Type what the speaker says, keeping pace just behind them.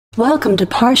Welcome to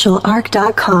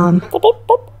partialarc.com.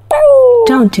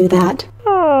 Don't do that.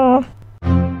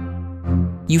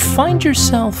 You find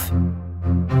yourself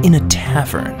in a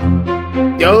tavern.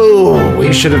 Oh,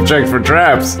 we should have checked for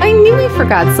traps. I knew he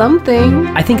forgot something.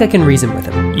 I think I can reason with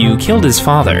him. You killed his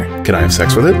father. Can I have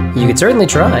sex with it? You could certainly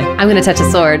try. I'm gonna touch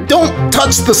a sword. Don't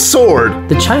touch the sword!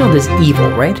 The child is evil,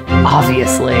 right?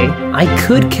 Obviously. I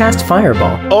could cast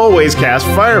Fireball. Always cast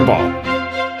Fireball.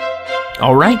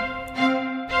 All right,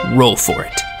 roll for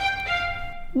it.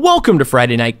 Welcome to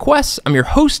Friday Night Quests. I'm your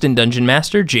host and Dungeon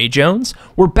Master, Jay Jones.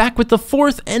 We're back with the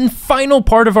fourth and final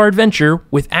part of our adventure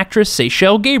with actress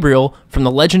Seychelle Gabriel from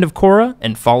The Legend of Korra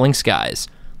and Falling Skies.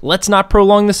 Let's not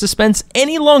prolong the suspense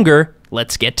any longer.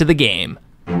 Let's get to the game.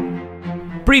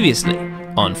 Previously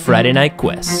on Friday Night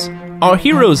Quests, our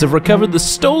heroes have recovered the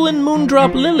stolen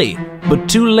Moondrop Lily, but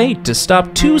too late to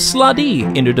stop two Slotty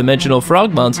interdimensional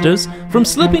frog monsters from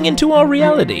slipping into our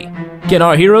reality. Can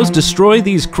our heroes destroy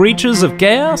these creatures of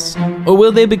chaos, or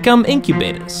will they become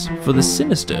incubators for the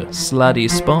sinister Slotty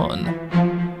spawn?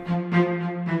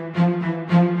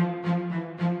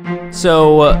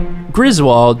 So,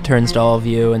 Griswold turns to all of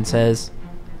you and says,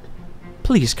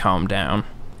 "Please calm down,"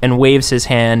 and waves his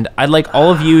hand. I'd like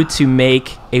all of you to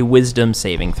make a wisdom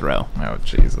saving throw. Oh,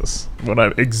 Jesus.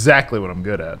 Exactly what I'm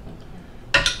good at.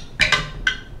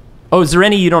 Oh,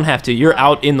 Zereni, you don't have to. You're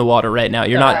out in the water right now.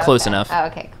 You're not close enough. Oh,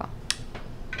 okay, cool.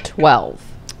 12.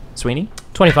 Sweeney?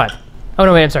 25. Oh,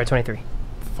 no, wait, I'm sorry, 23.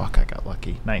 Fuck, I got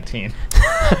lucky. 19.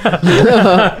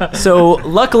 So,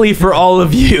 luckily for all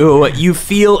of you, you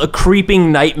feel a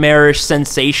creeping nightmarish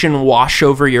sensation wash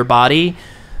over your body,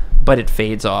 but it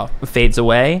fades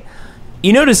away.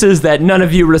 He notices that none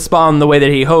of you respond the way that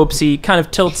he hopes. He kind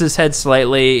of tilts his head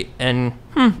slightly and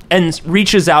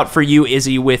reaches out for you,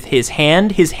 Izzy, with his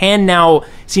hand. His hand now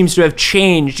seems to have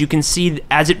changed. You can see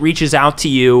as it reaches out to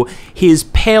you, his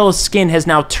pale skin has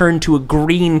now turned to a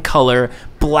green color,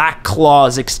 black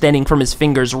claws extending from his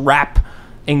fingers wrap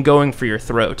and going for your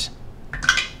throat.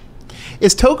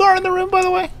 Is Togar in the room, by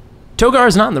the way? Togar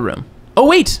is not in the room. Oh,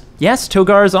 wait. Yes,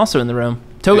 Togar is also in the room.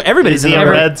 Everybody's in the room.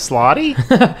 Is he a red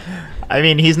Slotty? I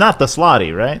mean, he's not the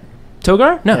Slotty, right?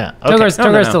 Togar? No. Yeah. Okay. Togar's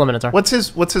still a Minotaur. What's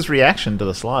his reaction to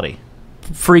the Slotty?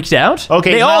 Freaked out?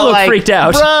 Okay, they all look freaked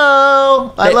out.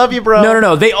 Bro, I love you, bro.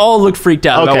 No. They all look freaked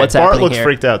out about what's happening here. Bart looks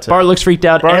freaked out, too. Bart looks freaked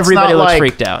out. Bart's Everybody not looks like,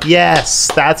 freaked out.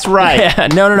 Yes, that's right. Yeah,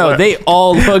 no. They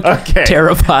all look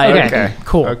terrified. Okay.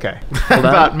 Cool. Okay. I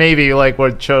thought maybe like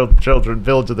what children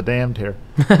Village of the Damned here.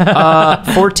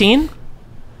 14?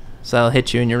 So that'll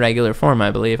hit you in your regular form,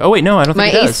 I believe. Oh, wait, no, I don't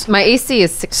think it does. My AC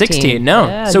is 16. 16, no.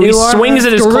 Yeah, so he swings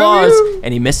at his claws, screw.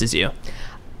 and he misses you.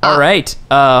 All right.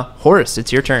 Horace,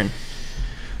 it's your turn.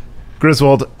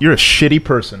 Griswold, you're a shitty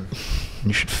person.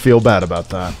 You should feel bad about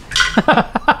that.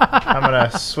 I'm going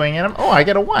to swing at him. Oh, I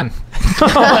get a 1.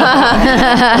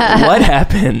 What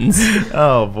happens?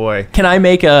 Oh, boy. Can I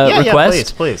make a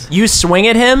request? Yeah, please. You swing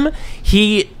at him,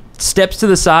 he steps to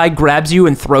the side, grabs you,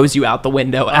 and throws you out the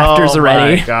window after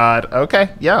Zereni. Oh, my God. Okay.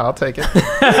 Yeah, I'll take it.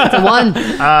 It's a 1.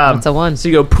 It's a 1. So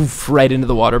you go poof right into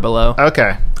the water below.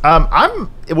 Okay. I'm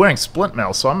wearing splint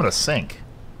mail, so I'm going to sink.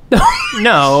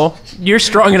 No, you're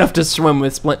strong enough to swim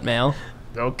with splint mail.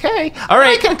 Okay. All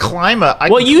right. I can climb a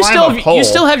You pole.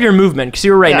 still have your movement because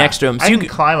you were right next to him. So I you can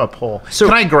climb a pole. So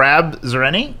can I grab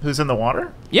Zereni, who's in the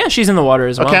water? Yeah, she's in the water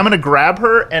as well. Okay, I'm going to grab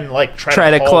her and like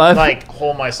try to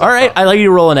hold myself All right, up. I'd like you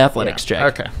to roll an athletics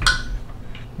check. Okay.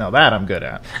 Now that I'm good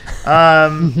at.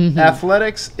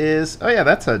 Athletics is,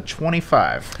 that's a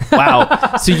 25.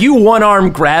 Wow. So you one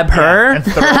arm grab her and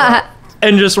throw her.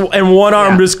 and one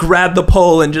arm just grab the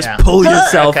pole and just pull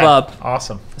yourself up.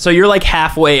 Awesome. So you're like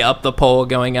halfway up the pole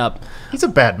going up. He's a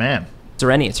bad man.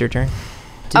 Zereni, it's your turn.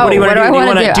 What do you want to do?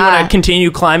 Do you want to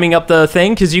continue climbing up the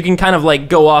thing? Because you can kind of like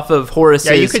go off of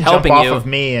Horace's you could helping jump you off of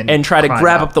me and try to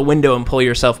grab up the window and pull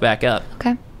yourself back up.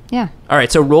 Okay. Yeah. All right,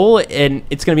 so roll, and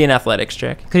it's going to be an athletics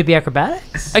check. Could it be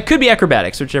acrobatics? It could be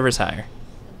acrobatics, whichever's higher.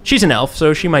 She's an elf,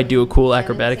 so she might do a cool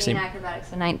acrobatics.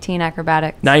 19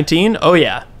 acrobatics. 19? Oh,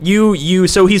 yeah.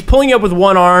 So he's pulling you up with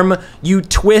one arm. You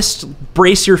twist,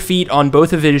 brace your feet on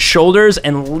both of his shoulders,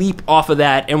 and leap off of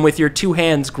that, and with your two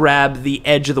hands, grab the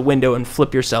edge of the window and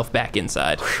flip yourself back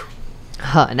inside.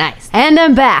 Oh, nice. And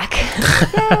I'm back.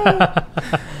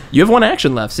 You have one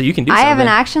action left, so you can do something. I have an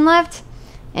action left,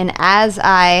 and as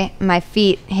my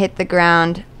feet hit the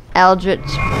ground, Eldritch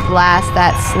blast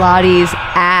that Slotty's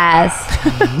ass.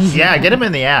 Yeah, get him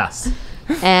in the ass.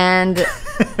 And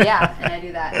I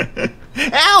do that.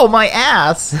 Ow, my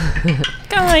ass.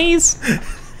 Guys.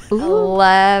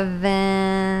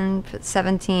 11,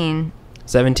 17.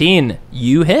 17.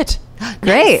 You hit.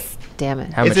 Great. Damn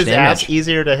it. How Is much his damage? ass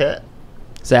easier to hit?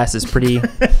 His ass is pretty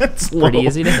It's pretty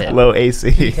easy to hit. Low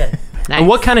AC. And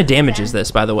what kind of damage is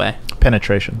this, by the way?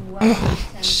 Penetration.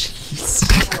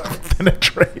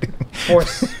 Penetrating.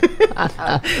 Force.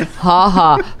 Ha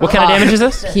ha. What kind of damage is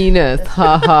this? Penis.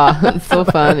 Ha ha. It's so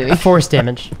funny. Force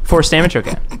damage. Force damage?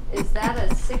 Okay. Is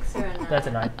that a 6 or a 9? That's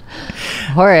a 9.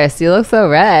 Horace, you look so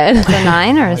red. Is it a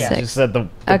 9 or a Yeah. 6? Just said the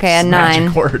Okay, a magic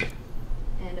 9. word.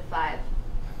 And a 5.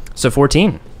 So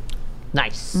 14.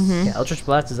 Nice. Mm-hmm. Yeah, Eldritch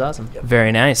Blast is awesome.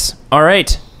 Very nice. All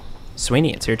right.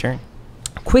 Sweeney, it's your turn.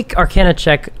 Quick Arcana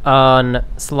check on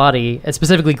Slotty,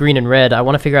 specifically green and red. I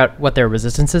want to figure out what their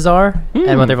resistances are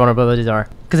and what their vulnerabilities are.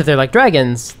 Because if they're like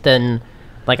dragons, then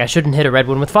like I shouldn't hit a red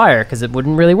one with fire because it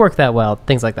wouldn't really work that well.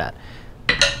 Things like that.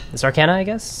 This Arcana, I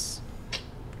guess.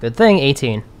 Good thing,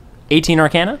 18. 18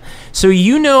 Arcana. So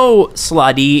you know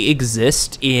Slotty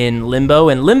exists in Limbo,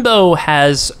 and Limbo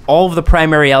has all of the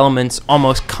primary elements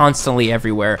almost constantly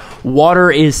everywhere. Water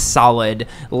is solid.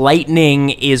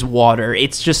 Lightning is water.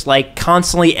 It's just like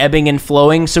constantly ebbing and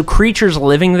flowing. So creatures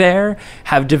living there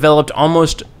have developed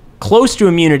almost close to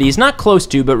immunities, not close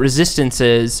to, but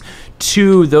resistances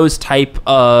to those type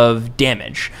of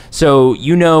damage. So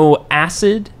you know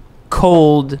acid,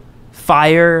 cold,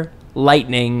 fire,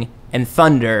 lightning, and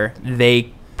thunder,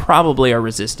 they probably are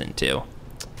resistant to.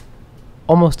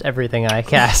 Almost everything I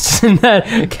cast in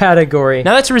that category.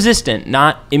 Now that's resistant,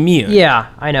 not immune. Yeah,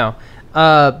 I know.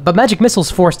 But Magic Missile's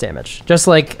force damage, just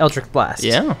like Eldritch Blast.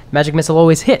 Yeah. Magic Missile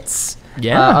always hits.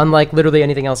 Yeah. Unlike literally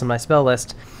anything else on my spell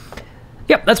list.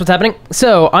 Yep, that's what's happening.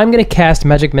 So I'm going to cast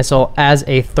Magic Missile as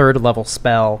a 3rd level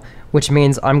spell, which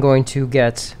means I'm going to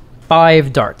get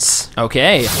 5 darts.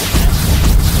 Okay.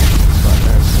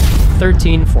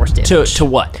 13 force damage. To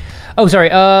what? Oh, sorry.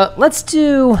 Let's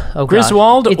do... Oh,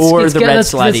 Griswold gosh. or the red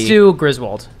let's Slotty? do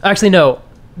Griswold. Actually, no.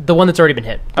 The one that's already been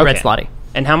hit. The red Okay. Slotty.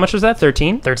 And how much was that?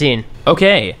 13? 13.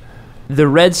 Okay. The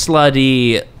red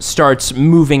Slotty starts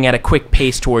moving at a quick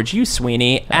pace towards you,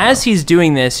 Sweeney. As he's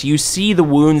doing this, you see the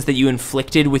wounds that you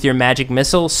inflicted with your magic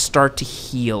missile start to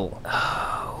heal.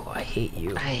 Oh, I hate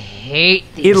you. I hate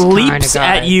these It leaps kind of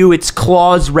at guys. you, its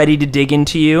claws ready to dig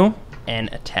into you,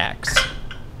 and attacks.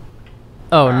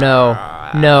 Oh, no.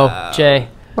 No, Jay.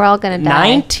 We're all gonna die.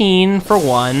 19 for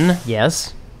one,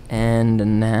 Yes? and a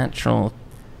natural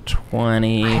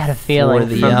 20 I had a feeling for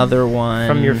the from- other one.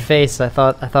 From your face, I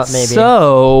thought maybe.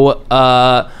 So,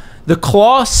 the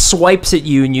claw swipes at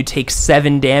you and you take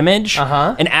 7 damage.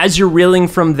 Uh-huh. And as you're reeling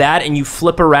from that and you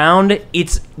flip around,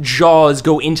 its jaws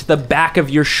go into the back of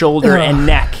your shoulder and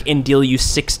neck and deal you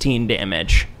 16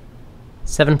 damage.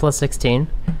 7 plus 16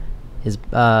 is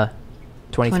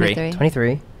 23.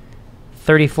 23.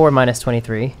 34 minus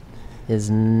 23 is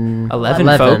 11,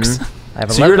 folks. I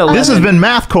have So you're 11. at 11. This has been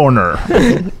Math Corner.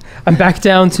 I'm back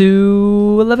down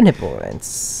to 11 hit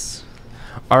points.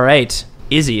 All right.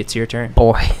 Izzy, it's your turn.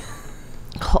 Boy.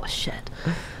 Oh, shit.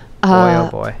 Boy, oh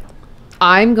boy.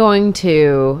 I'm going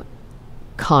to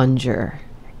conjure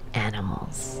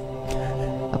animals.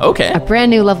 Okay. A brand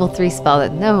new level 3 spell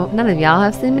that none of y'all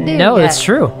have seen me do. No, yet. that's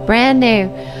true. Brand new.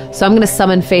 So I'm going to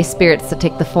summon face spirits to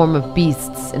take the form of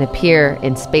beasts and appear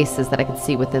in spaces that I can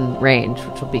see within range,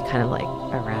 which will be kind of like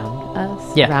around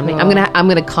us. Yeah. Around me. I'm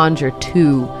gonna conjure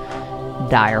 2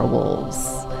 dire wolves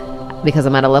because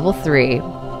I'm at a level 3.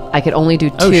 I could only do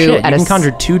 2 Oh, shit. You at can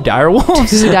conjure 2 dire wolves?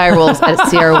 2 dire wolves at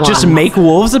Sierra 1. Just make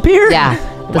wolves appear? Yeah.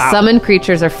 The Wow. summoned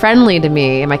creatures are friendly to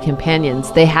me and my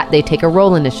companions. They take a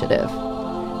roll initiative.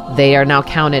 They are now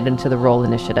counted into the roll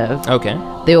initiative. Okay.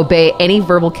 They obey any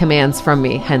verbal commands from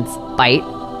me, hence bite,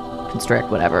 constrict,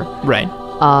 whatever. Right.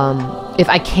 If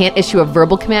I can't issue a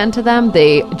verbal command to them,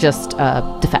 they just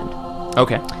defend.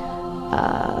 Okay.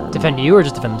 Defend you or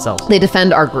just defend themselves? They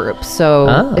defend our group. So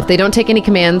Ah. if they don't take any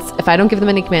commands, if I don't give them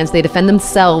any commands, they defend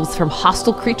themselves from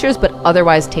hostile creatures, but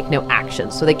otherwise take no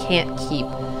action. So they can't keep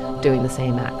doing the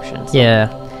same actions. Yeah.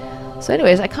 So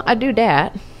anyways, I do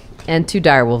that. And 2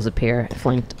 dire wolves appear,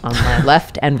 flanked on my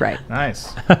left and right.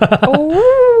 Nice.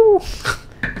 Oh,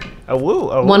 A woo.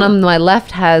 A one woo. on my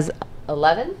left has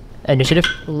 11 Initiative?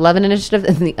 initiative,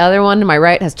 and the other one to my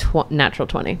right has natural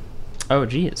 20. Oh,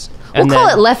 geez. We'll call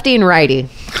it lefty and righty.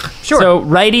 Sure. So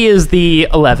righty is the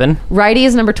 11. Righty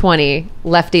is number 20,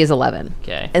 lefty is 11.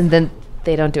 Okay. And then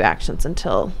they don't do actions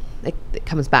until it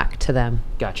comes back to them.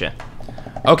 Gotcha.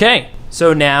 Okay.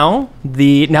 So now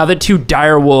that 2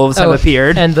 dire wolves have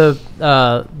appeared. And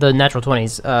the natural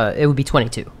 20s, it would be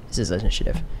 22. This is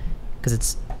initiative. Because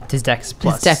it's his dex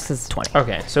plus His dex is 20.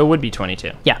 Okay, so it would be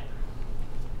 22. Yeah.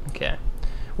 Okay.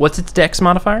 What's its dex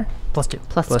modifier? Plus 2.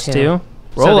 Plus 2. 2. Roll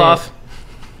So they- off.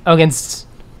 Against...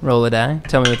 Roll a die.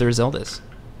 Tell me what the result is.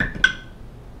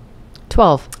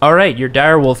 12. All right, your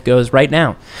dire wolf goes right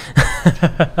now.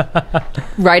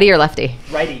 Righty or lefty?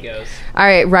 Righty goes. All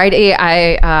right, righty.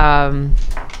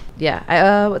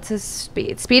 What's his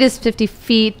speed? Speed is 50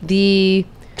 feet. The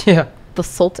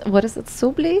salt. What is it?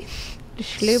 Slubly?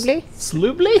 Sloobly?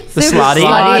 The slotty.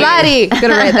 Slotty.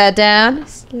 Gonna write that down.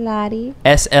 Slotty.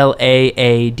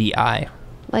 Slaadi.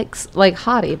 Like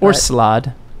hottie. Or but-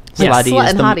 slod. Yeah. Slotty Slut is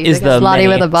and the, hottie. is They got the slotty many.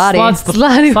 with a body. Slod's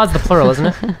the plural, isn't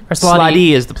it? Or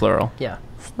Slotty is the plural. Yeah.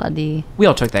 Slutty. We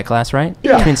all took that class, right?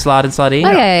 Yeah. Between slod and slotty.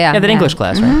 Oh, yeah. Yeah, that English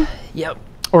class, right? Yep.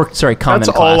 Or, sorry, common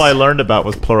That's class. all I learned about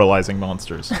was pluralizing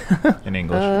monsters in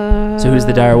English. So who's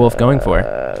the dire wolf going for?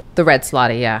 The red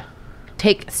slotty, yeah.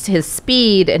 Takes his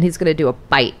speed, and he's going to do a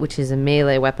bite, which is a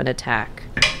melee weapon attack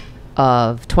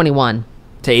of 21.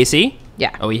 To AC?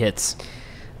 Yeah. Oh, he hits.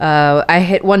 I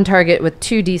hit one target with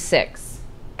 2d6.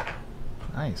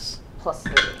 Nice. Plus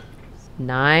 3.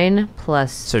 9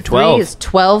 plus So 3 12. is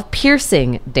 12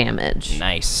 piercing damage.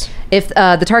 Nice. If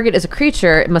the target is a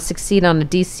creature, it must succeed on a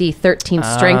DC 13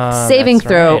 strength saving that's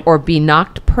throw right. or be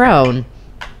knocked prone.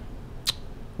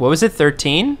 What was it,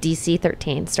 13? DC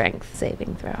 13 strength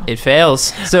saving throw. It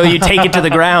fails. So you take it to the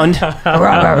ground.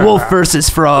 Wolf versus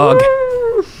frog.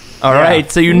 All right,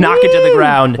 so you knock it to the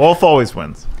ground. Wolf always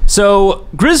wins. So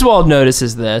Griswold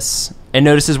notices this and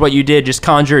notices what you did, just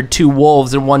conjured 2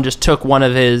 wolves and one just took one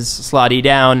of his slotty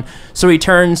down. So he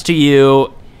turns to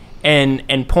you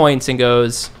and points and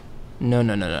goes, no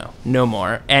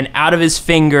more. And out of his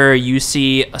finger you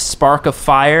see a spark of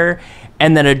fire,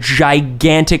 and then a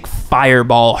gigantic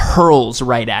fireball hurls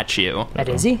right at you. At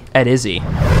Izzy? At Izzy.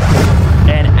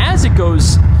 And as it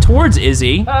goes towards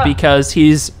Izzy, because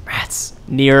he's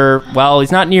near, well,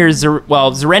 he's not near,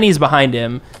 Zereni's behind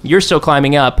him. You're still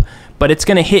climbing up, but it's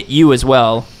going to hit you as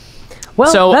well.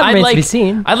 Well, So that I'd remains like, to be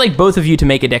seen. I'd like both of you to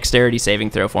make a dexterity saving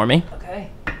throw for me.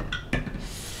 Okay.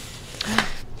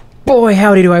 Boy,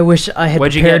 howdy do I wish I had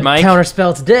What'd you prepared get, Mike?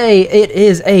 counterspell today. It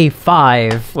is a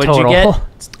 5 What'd total. you get?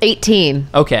 18.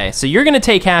 Okay, so you're going to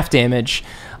take half damage.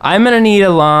 I'm going to need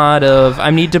I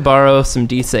need to borrow some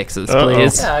d6s,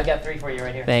 please. Yeah, I've got 3 for you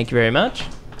right here. Thank you very much.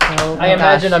 Oh I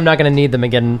imagine I'm not going to need them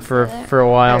again for a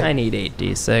while. I need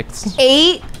 8d6.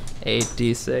 8.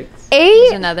 8d6.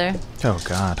 8. Another. Oh,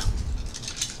 God.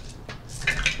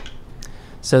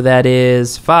 So that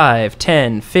is 5,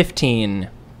 10, 15.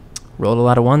 Rolled a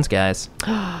lot of ones, guys.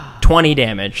 20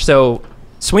 damage. So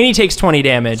Sweeney takes 20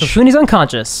 damage. So Sweeney's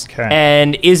unconscious. Okay.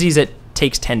 And Izzy's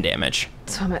takes 10 damage.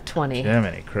 So I'm at 20.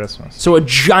 Jiminy Christmas. So a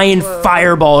giant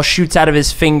fireball shoots out of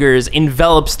his fingers,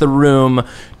 envelops the room.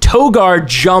 Togar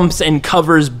jumps and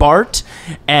covers Bart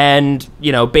and,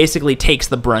 basically takes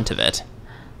the brunt of it.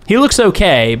 He looks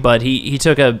okay, but he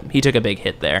took a big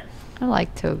hit there. I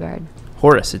like Togard.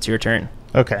 Horace, it's your turn.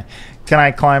 Okay. Can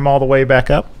I climb all the way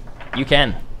back up? You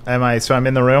can. So I'm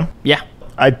in the room? Yeah.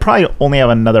 I'd probably only have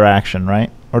another action, right?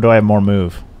 Or do I have more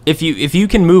move? If you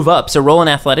can move up, so roll an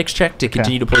athletics check to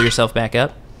continue to pull yourself back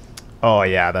up. Oh,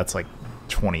 yeah, that's like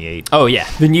 28. Oh yeah,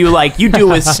 then you do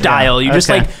with style. You just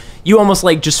okay. you almost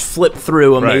just flip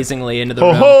through amazingly into the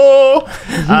room. Ho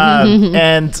ho!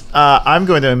 And I'm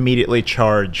going to immediately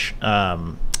charge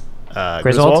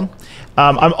Griswold.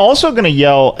 I'm also going to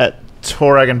yell at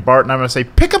Torag and Bart, and I'm going to say,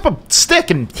 pick up a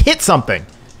stick and hit something.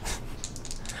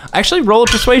 Actually, roll a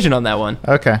persuasion on that one.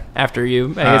 Okay. After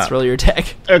you, I guess, roll your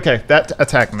attack. Okay, that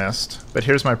attack missed, but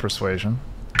here's my persuasion.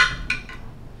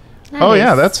 Nice. Oh,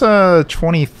 yeah, that's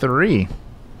 23.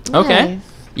 Okay.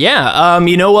 Yeah,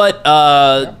 you know what?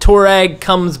 Torag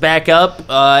comes back up,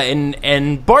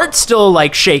 and Bart's still,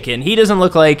 shaking. He doesn't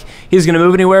look like he's going to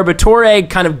move anywhere, but Torag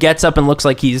kind of gets up and looks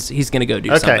like he's going to go do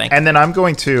something. And then I'm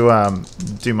going to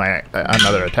do my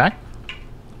another attack.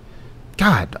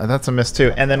 God, that's a miss,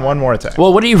 too. And then one more attack.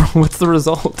 Well, what's the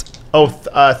result? Oh,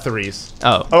 threes.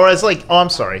 Oh. Or it's I'm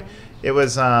sorry. It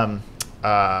was 11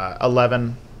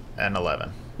 and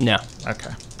 11. No.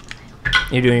 Okay.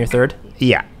 You're doing your third?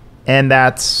 Yeah. And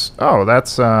that's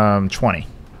 20.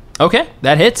 Okay,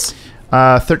 that hits.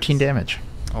 13 damage.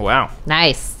 Oh, wow.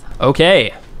 Nice.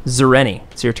 Okay, Zereni,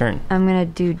 it's your turn. I'm going to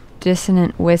do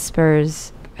Dissonant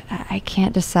Whispers. I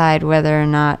can't decide whether or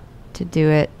not to do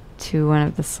it to one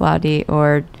of the Slotty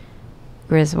or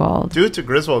Griswold. Do it to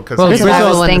Griswold because Well, Because I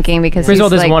Griswold- was thinking because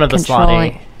Griswold he's is one of the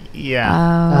controlling. Slotty.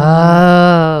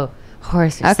 yeah. Oh.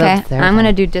 Horace, you're Okay, so I'm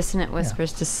gonna do Dissonant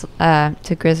Whispers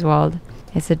to Griswold.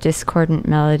 It's a discordant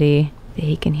melody that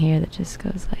he can hear that just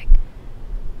goes like.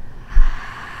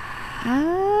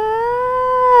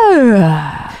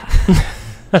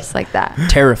 Just like that.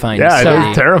 Terrifying. Yeah, study. it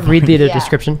is terrifying. Read the Yeah.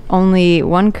 description. Only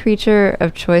one creature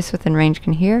of choice within range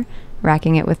can hear,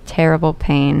 racking it with terrible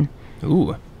pain.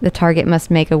 Ooh. The target must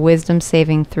make a wisdom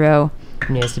saving throw.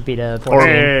 He has to beat a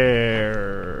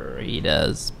 14. He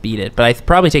does beat it, but I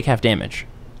probably take half damage.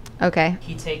 Okay.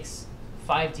 He takes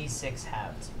 5d6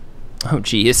 halved. Oh,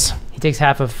 jeez. He takes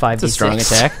half of 5d6. It's a strong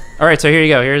attack. All right, so here you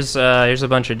go. Here's a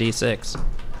bunch of d6.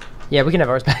 Yeah, we can have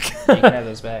ours back. You can have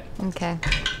those back. Okay.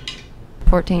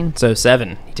 14. So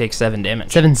 7. He takes 7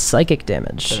 damage. 7 psychic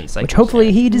damage. 7 psychic which hopefully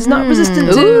damage. he is not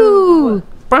resistant to. Ooh.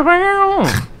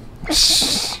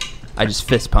 I just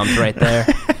fist pumped right there.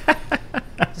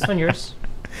 Is this one yours?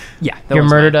 Yeah. that Your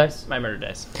one's murder mine. dice? My murder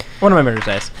dice. One of my murder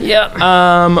dice.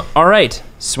 Yeah. All right.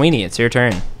 Sweeney, it's your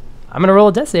turn. I'm going to roll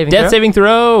a death saving throw. Death saving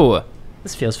throw.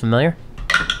 This feels familiar.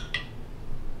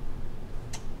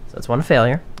 So that's one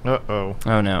failure. Uh-oh.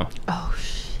 Oh, no. Oh,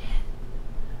 shit.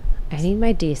 I need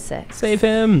my D6. Save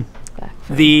him. Back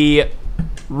from- The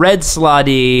red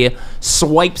slotty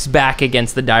swipes back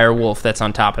against the dire wolf that's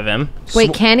on top of him.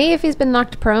 Wait, can he if he's been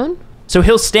knocked prone? So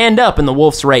he'll stand up and the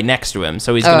wolf's right next to him.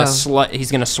 So he's Oh.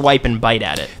 gonna swipe and bite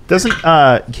at it. Doesn't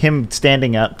him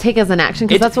standing up... Take as an action,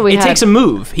 because that's what we it had. takes a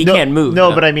move. He can't move. No,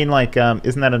 though. but I mean, like,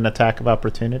 isn't that an attack of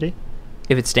opportunity?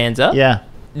 If it stands up? Yeah.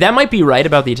 That might be right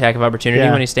about the attack of opportunity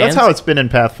when he stands. That's how it's been in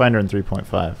Pathfinder in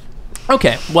 3.5.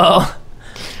 Okay, well...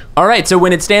 All right, so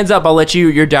when it stands up, I'll let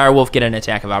your dire wolf get an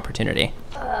attack of opportunity.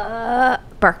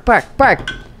 Bark, bark, bark.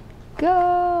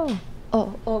 Go.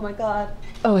 Oh my god.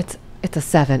 Oh, it's a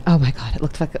 7. Oh my god, it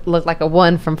looked like a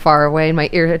 1 from far away in my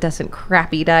iridescent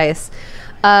crappy dice.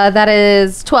 That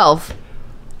is 12.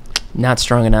 Not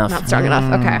strong enough. Not strong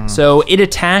enough. Okay. So it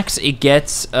attacks. It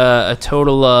gets a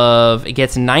total of... It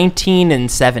gets 19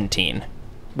 and 17.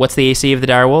 What's the AC of the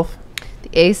dire wolf? The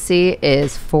AC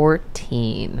is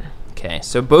 14. Okay,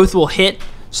 so both will hit.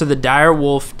 So the dire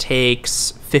wolf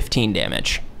takes 15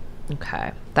 damage.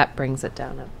 Okay. That brings it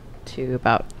down up to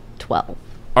about 12.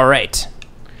 All right.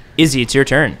 Izzy, it's your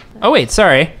turn. Oh, wait,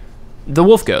 sorry. The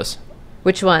wolf goes.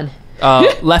 Which one?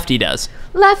 Lefty does.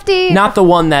 Lefty. Not the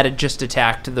one that had just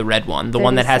attacked the red one. The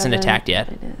one that hasn't 37 attacked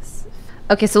yet. minus-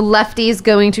 Okay, so Lefty's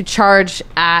going to charge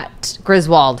at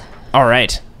Griswold All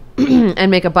right. and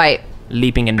make a bite.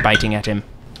 Leaping and biting at him.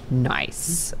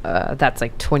 Nice. That's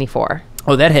like 24.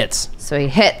 Oh, that hits. So he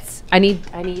hits. I need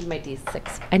my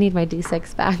D6. I need my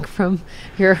D6 back from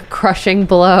your crushing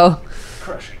blow.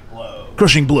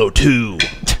 Crushing blow 2.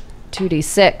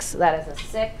 2D6. That is a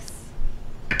 6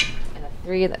 and a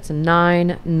 3. That's a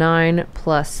 9. 9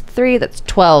 plus 3. That's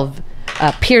 12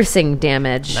 piercing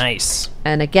damage. Nice.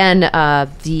 And again,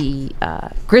 the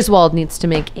Griswold needs to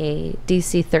make a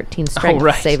DC 13 strength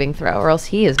right. saving throw, or else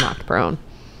he is knocked prone.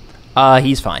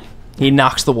 He's fine. He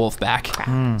knocks the wolf back.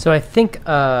 So I think,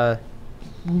 I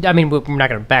mean, we're not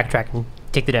going to backtrack and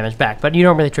take the damage back, but you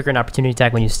don't really trigger an opportunity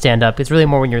attack when you stand up. It's really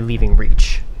more when you're leaving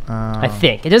reach. I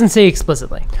think. It doesn't say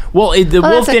explicitly. Well, the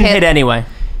wolf that's didn't okay. hit anyway.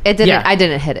 It didn't. Yeah. I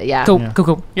didn't hit it. Yeah.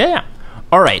 Cool. Yeah.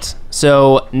 All right.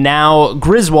 So now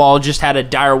Griswold just had a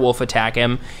dire wolf attack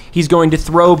him. He's going to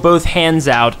throw both hands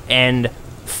out, and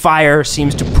fire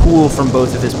seems to pool from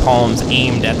both of his palms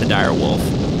aimed at the dire wolf.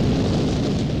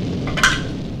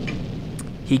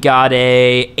 He got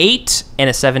a 8 and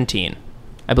a 17.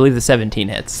 I believe the 17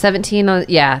 hits. 17.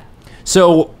 Yeah.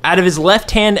 So out of his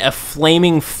left hand, a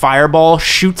flaming fireball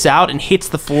shoots out and hits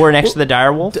the floor next to the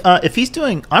dire wolf. If he's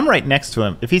doing... I'm right next to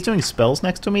him. If he's doing spells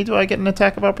next to me, do I get an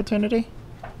attack of opportunity?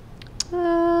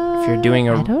 If you're doing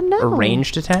I don't know. a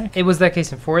ranged attack. It was that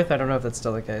case in 4th. I don't know if that's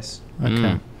still the case.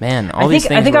 Okay. Man, all I these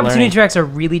think things we're opportunity learning. tracks are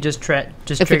really just If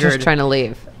you're triggered just trying to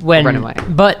leave, when run away.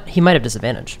 But he might have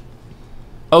disadvantage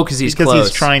Oh, because he's close.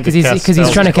 he's trying to because cast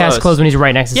he's trying to Close. cast close when he's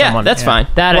right next to Yeah, someone. that's fine.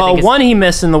 That I well, think is- one he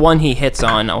missed and the one he hits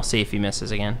on. I'll see if he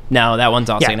misses again. No, that one's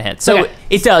also Yeah. gonna hit. So Okay.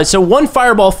 it does. So one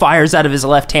fireball fires out of his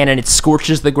left hand and it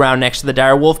scorches the ground next to the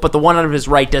dire wolf, but the one out of his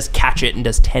right does catch it and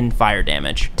does 10 fire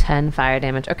damage. 10 fire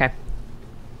damage. Okay.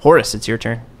 Horace, it's your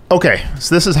turn. Okay,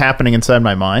 so this is happening inside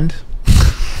my mind.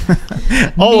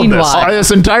 All Meanwhile. of this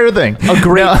entire thing. A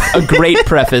great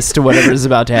preface to whatever is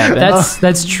about to happen.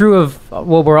 That's true of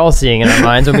what we're all seeing in our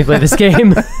minds when we play this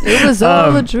game. It was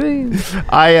all a dream.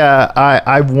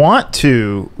 I want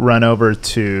to run over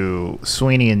to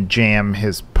Sweeney and jam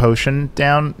his potion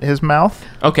down his mouth,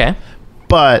 Okay.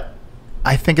 but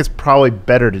I think it's probably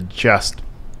better to just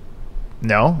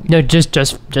no,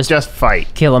 just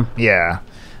fight. kill him. Yeah,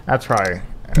 that's right.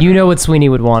 You know what Sweeney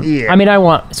would want. Yeah. I mean,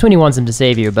 Sweeney wants him to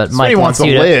save you, but Mike Sweeney wants to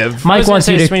you live. I Mike was gonna wants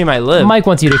you say to. Sweeney might live. Mike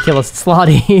wants you to kill a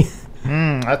Slotty.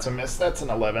 That's a miss. That's an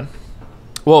 11.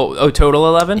 Whoa, total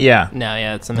 11? Yeah. No,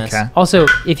 yeah, it's a miss. Okay. Also,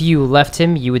 if you left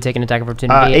him, you would take an attack of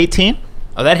opportunity. 18.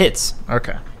 Oh, that hits.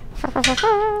 Okay.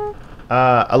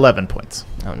 11 points.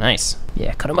 Oh, nice.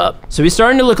 Yeah, cut him up. So he's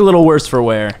starting to look a little worse for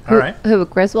wear. All right. Who,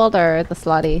 Griswold or the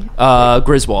Slotty?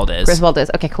 Griswold is. Griswold is.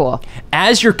 Okay, cool.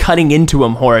 As you're cutting into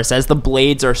him, Horace, as the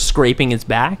blades are scraping his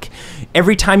back,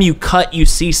 every time you cut, you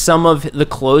see some of the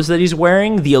clothes that he's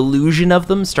wearing, the illusion of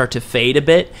them start to fade a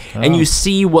bit, and you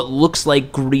see what looks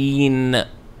like green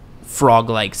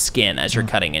frog-like skin as you're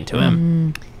cutting into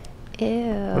him.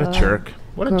 Ew. What a jerk.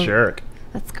 What a jerk.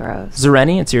 That's gross.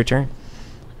 Zereni, it's your turn.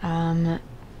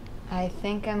 I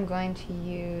think I'm going to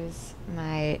use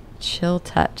my chill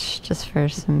touch just for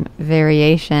some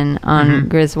variation on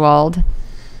Griswold.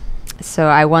 So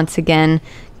I once again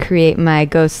create my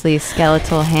ghostly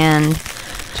skeletal hand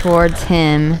towards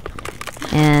him,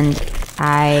 and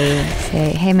I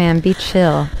say, "Hey man, be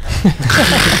chill."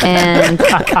 and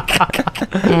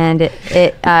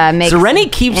it makes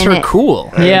Zereni keeps her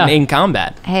cool in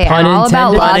combat. Hey, Pun I'm all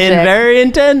about intended. logic. Very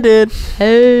intended.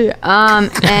 Hey,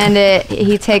 and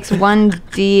he takes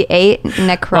 1d8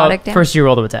 necrotic damage. First you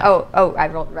roll to attack. Oh, I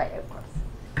rolled right, of course.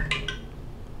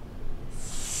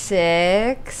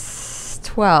 6,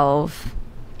 12.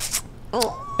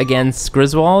 Against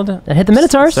Griswold. That hit the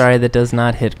Minotaurs. Sorry, that does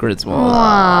not hit Griswold.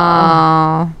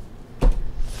 Aww.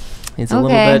 He's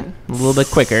Okay. a little bit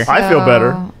quicker. I feel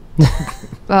better.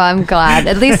 Well, I'm glad.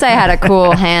 At least I had a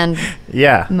cool hand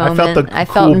Yeah. moment. I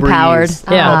felt the cool empowered. breeze.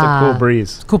 Yeah. I felt the cool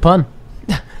breeze. Cool pun.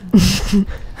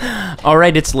 All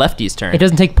right, it's Lefty's turn. It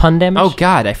doesn't take pun damage. Oh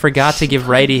God, I forgot to give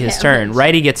Righty his turn.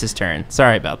 Righty gets his turn.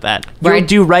 Sorry about that. We'll Right.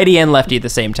 do Righty and Lefty at the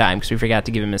same time because we forgot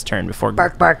to give him his turn before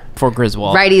Bark, bark. before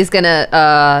Griswold. Righty's gonna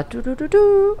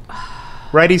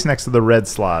Righty's next to the red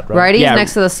slot, right? Righty's Yeah.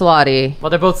 next to the Slotty. Well,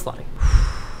 they're both slotty.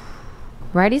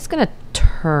 Righty's gonna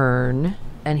turn,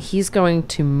 and he's going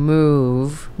to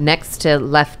move next to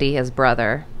Lefty, his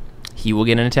brother. He will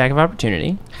get an attack of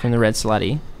opportunity from the red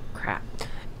slutty. Crap.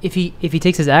 If he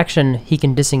takes his action, he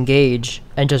can disengage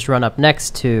and just run up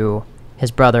next to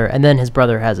his brother, and then his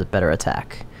brother has a better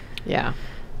attack. Yeah.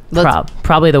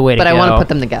 Probably the way to But go. I want to put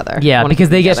them together. Yeah, because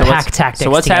they get together. pack tactics. So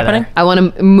what's together. happening? I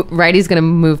want to. Righty's gonna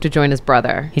move to join his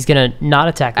brother. He's gonna not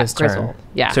attack this turn. Griswold.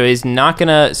 Yeah. So he's not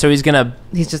gonna. So he's gonna.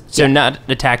 he's just. So not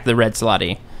attack the red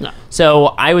slotty. No. So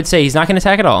I would say he's not gonna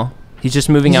attack at all. He's just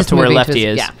moving He's up just to where moving to Lefty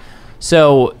his- is. yeah.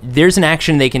 So there's an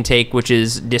action they can take, which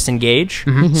is disengage.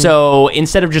 So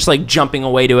instead of just like jumping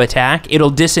away to attack,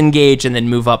 it'll disengage and then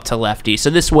move up to Lefty.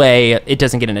 So this way, it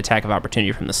doesn't get an attack of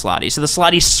opportunity from the slotty. So the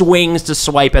slotty swings to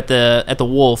swipe at the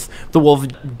wolf. The wolf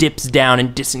dips down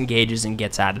and disengages and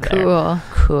gets out of there.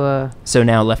 Cool. So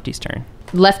now Lefty's turn.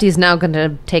 Lefty's now going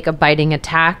to take a biting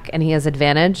attack, and he has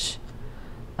advantage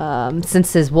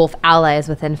since his wolf ally is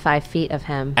within 5 feet of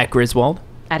him At Griswold.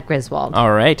 at Griswold.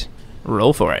 All right,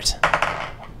 roll for it.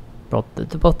 Roll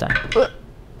the both die.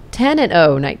 10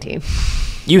 and 19.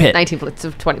 You hit. 19 plus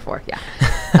 24, yeah.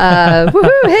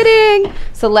 Woohoo, hitting!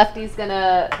 So Lefty's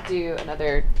gonna do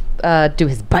another, do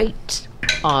his bite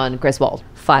on Griswold.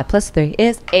 5 plus 3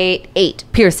 is 8. 8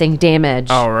 piercing damage.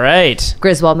 All right.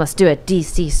 Griswold must do a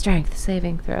DC strength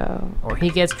saving throw. Or he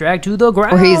gets dragged to the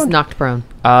ground. Or he's knocked prone.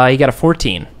 He got a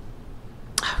 14.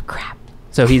 Oh, crap.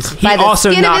 So he By the also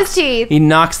skin of knocks his teeth. he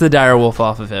knocks the dire wolf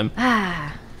off of him.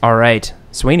 Ah. All right,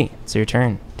 Sweeney, it's your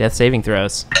turn. Death saving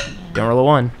throws. Don't roll a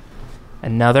 1.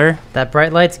 Another. That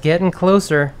bright light's getting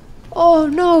closer. Oh,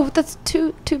 no, that's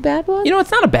two bad ones? You know,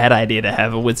 it's not a bad idea to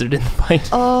have a wizard in the fight.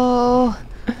 Oh,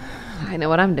 I know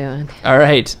what I'm doing. All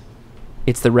right,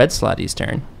 it's the red slotty's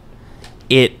turn.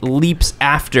 It leaps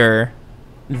after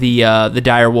the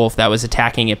dire wolf that was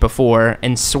attacking it before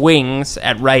and swings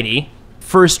at Righty.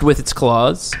 First with its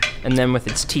claws and then with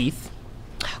its teeth.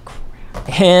 Oh,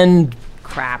 crap. And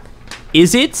Crap.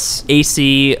 is its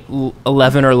AC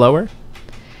 11 or lower?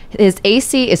 His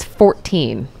AC is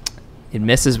 14. It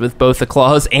misses with both the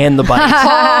claws and the bite.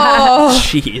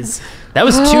 Jeez. That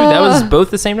was 2. That was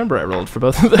both the same number I rolled for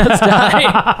both of those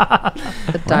die.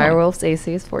 The direwolf's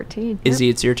AC is 14. Izzy,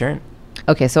 it's your turn.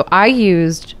 Okay, so I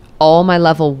used all my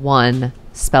level 1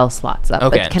 spell slots up.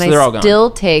 Okay, But can so they're all I gone. still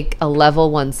take a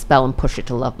level 1 spell and push it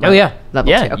to level? Oh, yeah. level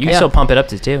Yeah, 2. Okay. you can still pump it up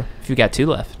to 2 if you got 2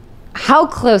 left. How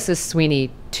close is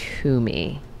Sweeney to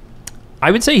me? I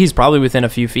would say he's probably within a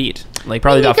few feet. Like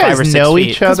probably You about 5 or guys 6 know feet.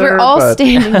 each Because other, we're all but-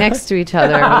 standing next to each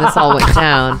other when this all went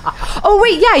down. Oh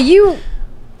wait, yeah, you.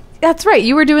 That's right.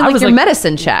 You were doing I like was your like-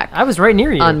 medicine check. I was right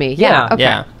near you. On me, yeah. Okay.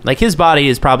 Yeah. Like his body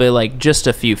is probably like just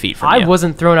a few feet from I you.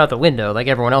 wasn't thrown out the window like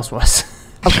everyone else was.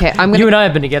 Okay, I'm You gonna. and I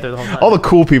have been together the whole time. All the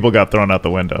cool people got thrown out the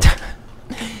window.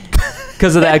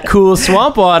 Because of that cool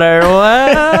swamp water.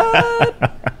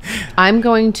 What? I'm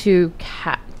going to.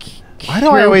 Why do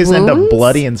I always end up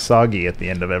bloody and soggy at the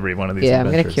end of every one of these Yeah, I'm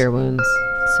adventures? gonna cure wounds.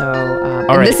 So, and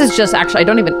right. this is just actually, I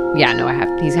don't even, yeah, no, I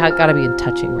have, he's got to be in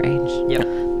touching range. Yep.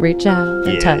 Reach out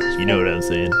and touch. You know what I'm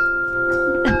saying.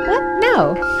 What?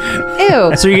 No.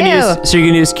 Ew. So you're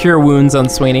gonna use Cure Wounds on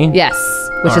Sweeney? Yes,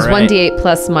 which All is right. 1d8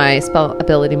 plus my spell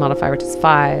ability modifier, which is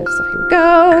 5. So here we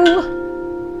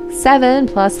go. 7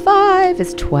 plus 5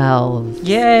 is 12.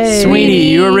 Yay.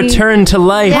 Sweeney, you are returned to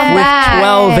life with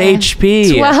 12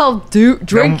 HP. 12.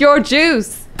 Drink your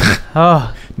juice.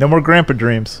 Oh, No more grandpa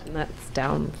dreams. And that's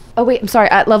down. Oh, wait, I'm sorry.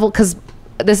 At level, because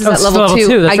this is Oh, at it's level level 2.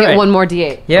 two, that's I get right. 1 more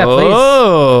d8 yeah, please.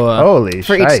 Oh. Holy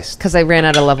for each, shice. because I ran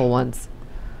out of level 1s.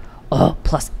 Oh,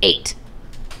 plus 8.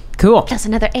 Cool. That's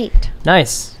another 8.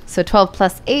 Nice. So 12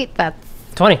 plus 8, that's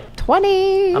 20.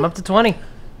 20. I'm up to 20.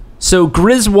 So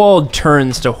Griswold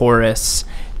turns to Horace,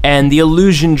 and the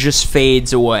illusion just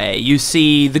fades away. You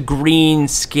see the green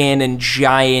skin and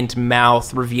giant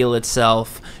mouth reveal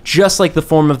itself, just like the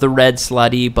form of the red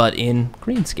slutty, but in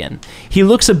green skin. He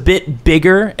looks a bit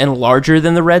bigger and larger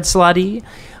than the red slutty,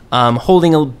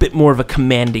 holding a bit more of a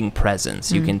commanding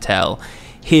presence, you can tell.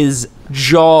 His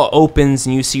jaw opens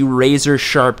and you see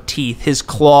razor-sharp teeth. His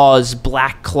claws,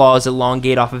 black claws,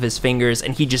 elongate off of his fingers,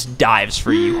 and he just dives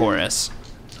for you, Horace.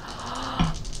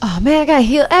 Oh, man, I got to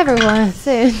heal everyone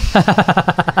soon.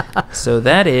 So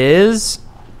that is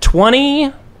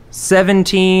 20,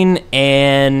 17,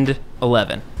 and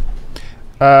 11.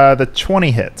 The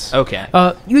 20 hits. Okay.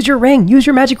 Use your ring. Use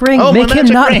your magic ring. Oh, my Make him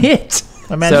magic not ring. hit.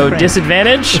 My magic So ring.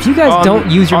 disadvantage? If you guys don't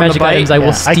use your on the magic bite? items, I will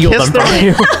I steal them kissed the from ring.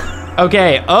 you.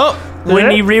 Okay. Oh,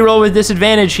 when he rerolled with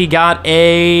disadvantage, he got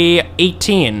a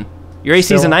 18. Your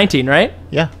AC is a Still- 19, right?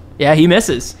 Yeah. Yeah, he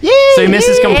misses. So he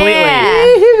misses completely.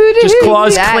 Yeah. Just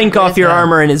claws That clink off your Yeah.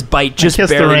 armor, and his bite just kissed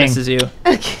the barely ring. misses you.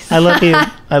 I love you.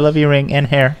 I love you, ring and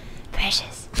hair. Precious.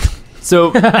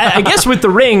 So I guess with the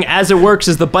ring, as it works,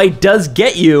 is the bite does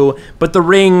get you, but the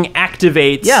ring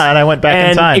activates. Yeah, and I went back in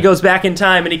and time. it goes back in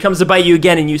time, and he comes to bite you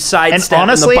again, and you And sidestep,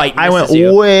 honestly, and the bite I went misses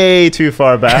you. way too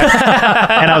far back,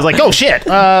 and I was like, "Oh shit!"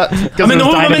 I'm in the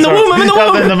womb, I'm in the womb, I'm in the I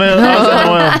was womb. in the womb. I was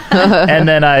in the womb. And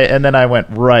then I went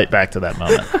right back to that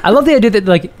moment. I love the idea that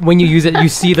like when you use it, you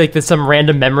see like this some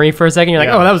random memory for a second. You're like,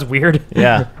 Yeah. oh, that was weird.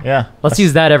 Yeah. Let's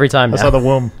use that every time. I saw Now. the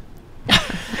womb.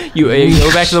 You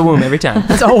go back to the womb every time.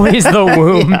 It's always the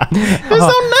womb. It was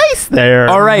so nice there.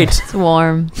 All right, It's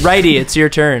warm. Righty, it's your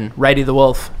turn. Righty the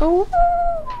wolf. Oh.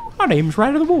 My name's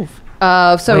Righty the wolf.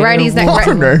 So Righty's next. What's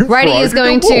her name? Righty is Righty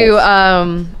going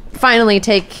the to finally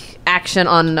take action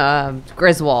on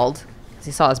Griswold. 'Cause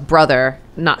he saw his brother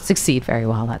not succeed very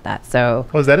well at that. So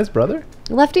Was that his brother?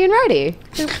 Lefty and Righty,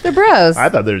 they're bros. I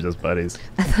thought they were just buddies.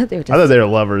 I thought they were I thought just they were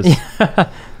lovers.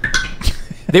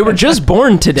 They were just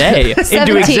born today into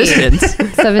 17. existence.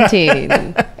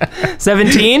 17.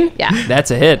 17? Yeah. That's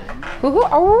a hit. Ooh,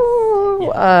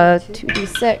 oh,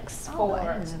 2d6.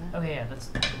 4. Okay, yeah, that's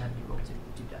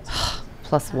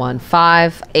Plus 1.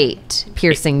 5, 8.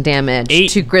 Piercing damage 8.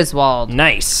 to Griswold.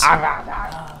 Nice.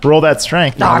 Roll that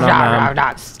strength.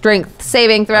 Strength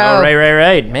saving throw. Oh,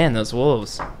 right. Man, those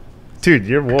wolves. Dude,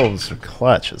 your wolves are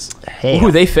clutch as hell.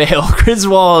 Ooh, they fail.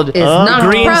 Griswold, Is knocked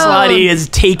Green prone. Slotty is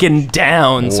taken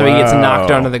down, so he gets knocked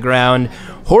Wow. onto the ground.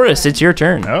 Horace, it's your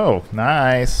turn. Oh,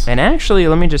 nice. And actually,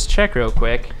 let me just check real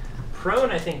quick. Prone,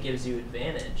 I think, gives you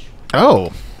advantage.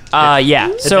 Oh.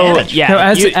 Yeah. So, Advantage. yeah, No,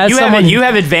 as someone- you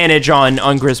have advantage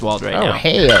on Griswold right now.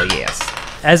 hell yes.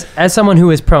 as someone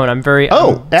who is prone, I'm very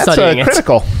Oh, that's studying a it.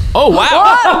 critical. Oh,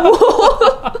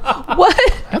 wow.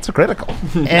 What? That's a critical.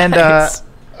 And Nice.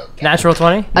 Natural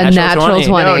 20. A natural 20.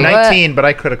 no, What? 19, but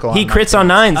I critical. He on crits on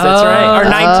 9s, that's Oh. right. Or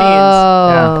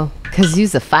 19s. Oh, because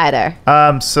he's a fighter.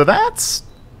 So that's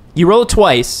You roll it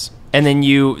twice, and then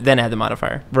you add the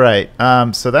modifier. right.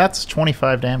 So that's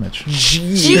 25 damage.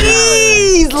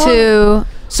 Jeez! 2.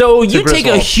 So you take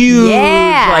a Griswold. huge,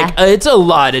 Yeah. it's a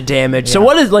lot of damage. So Yeah.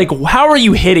 what is, how are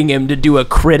you hitting him to do a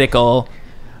critical?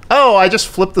 Oh, I just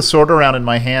flip the sword around in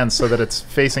my hand so that it's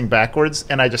facing backwards,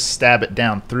 and I just stab it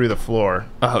down through the floor.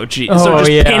 Oh, gee. Oh, So just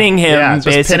yeah. pinning him Yeah, just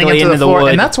basically pinning him to into the floor,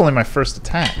 wood. and that's only my first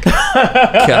attack.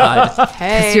 God.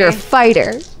 Hey. You're a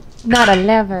fighter, not a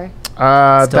lever.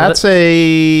 That's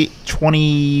a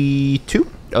 22.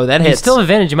 Oh, that You hits. still have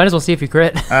advantage. You might as well see if you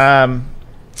crit.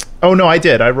 Oh no, I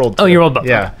did. I rolled. Oh, you rolled both.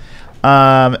 Yeah.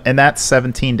 And that's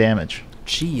 17 damage.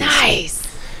 Jeez. Nice.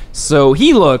 So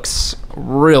he looks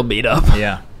real beat up.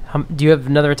 Yeah. Do you have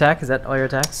another attack? Is that all your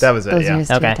attacks? That was it. Those are Yeah. his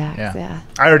 2 Okay. attacks, Yeah. yeah.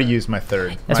 I already used my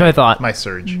third. That's my- what I thought. My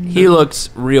surge. He looks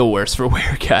real worse for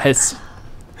wear, guys.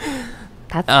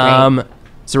 That's great.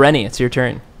 Zereni, it's your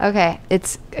turn. Okay,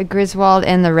 it's a Griswold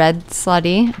and the red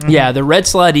slutty. Yeah, the red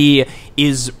slutty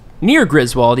is near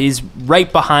Griswold. He's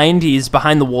behind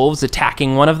the wolves,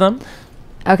 attacking one of them.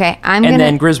 Okay, And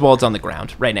then Griswold's on the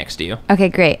ground, right next to you. Okay,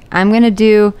 great. I'm gonna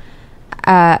do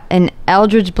an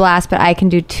Eldritch Blast, but I can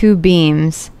do 2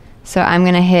 beams. So I'm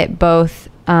gonna hit both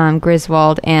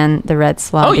Griswold and the red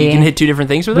slobby. Oh, you can hit 2 different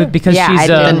things with it? Because Yeah, she's I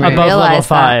didn't above level realize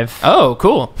that. 5. Oh,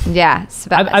 cool. Yeah,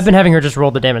 I've been having her just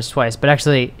roll the damage twice, but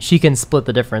actually she can split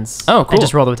the difference. Oh, cool. And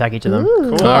just roll to attack each of them.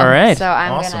 Cool. All right. So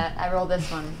I'm Awesome. I roll this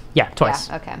one. Yeah, twice.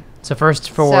 Yeah, okay. So first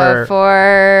So for...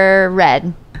 for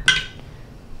red,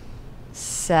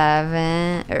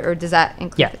 7, or does that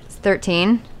include? Yeah.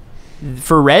 13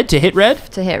 For red, to hit red?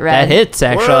 to hit red. That hits,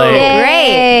 actually.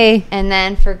 Great. And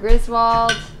then for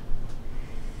Griswold,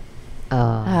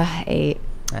 8.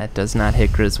 That does not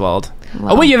hit Griswold.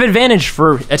 Well. Oh, wait, you have advantage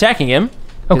for attacking him.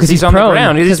 Oh, 'cause he's on prone. the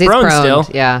ground. He's 'Cause he's prone prone, still.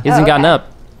 yeah. He hasn't Oh, gotten okay. up.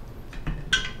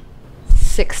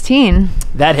 16.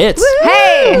 That hits.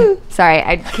 Hey! Sorry,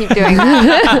 I keep doing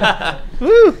that.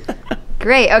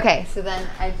 Great. Okay, so then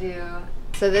I do.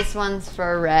 So this one's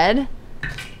for red.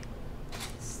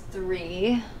 It's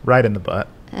 3. Right in the butt.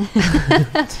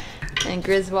 And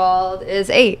Griswold is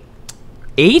 8.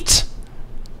 8?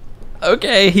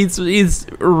 Okay, he's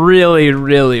really,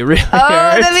 really, really Oh,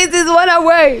 hurt. that means he's 1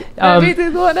 away.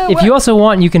 If you also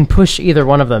want, you can push either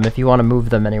one of them if you want to move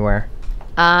them anywhere.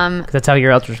 'Cause that's how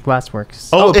your Eldritch Blast works.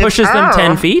 Oh, it if- pushes them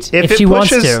 10 feet? If it she wants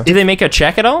pushes- to. Do they make a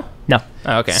check at all? No,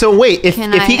 Oh, okay. So wait, if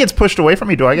Can he I- gets pushed away from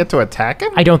me, do I get to attack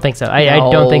him? I don't think so. I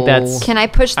don't think that's... Can I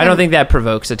push them? I don't think that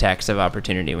provokes attacks of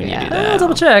opportunity when you do I'll that.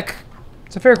 double check.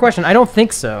 It's a fair question. I don't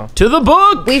think so. To the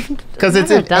book! Because it's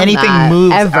never if done anything that,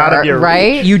 moves ever, out of your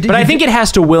right? reach. But I think it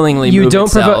has to willingly You move don't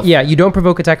itself. provoke. Yeah, you don't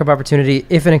provoke attack of opportunity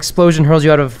if an explosion hurls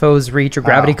you out of a foe's reach or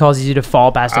gravity Oh. causes you to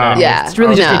fall past an enemy. Yeah. It's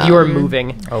really just if No. you're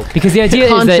moving. Okay. Because the idea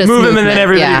is that Conscious Move him and then movement,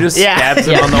 everybody yeah. just Yeah. stabs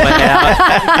him on the way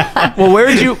out. Well,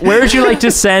 where would you like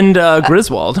to send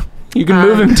Griswold? You can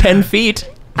move him 10 feet.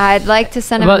 I'd like to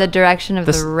send him But in the direction of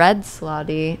the the red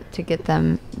slotty to get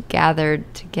them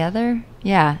gathered together.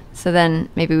 Yeah. So then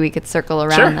maybe we could circle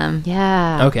around Sure. them.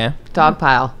 Yeah. Okay. Dog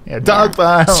pile. Yeah, dog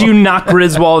pile. So you knock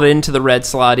Griswold into the red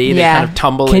slotty. They Yeah. kind of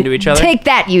tumble Can- into each other. Take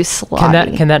that, you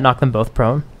slotty. can that knock them both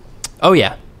prone? Oh,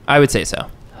 yeah. I would say so.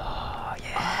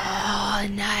 Oh,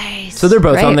 nice. So they're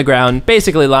both on Great. the ground,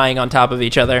 basically lying on top of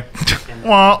each other.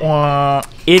 Wah, wah.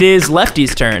 It is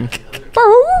Lefty's turn.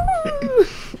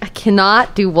 I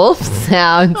cannot do wolf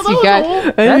sounds. You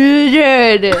guys.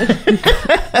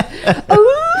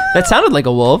 That sounded like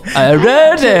a wolf. I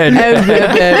read it.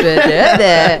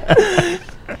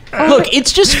 Look,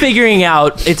 it's just figuring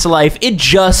out its life. It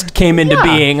just came into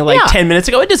being like 10 minutes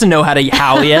ago. It doesn't know how to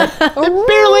howl yet. It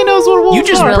barely knows what wolves You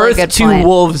just are. Really birthed good 2 point.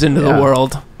 wolves into the Yeah.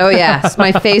 world. Oh yes,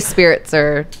 my face spirits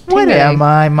are. What tingling. am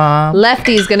I, Mom?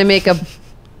 Lefty's gonna make a.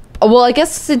 Well, I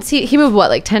guess since he moved what,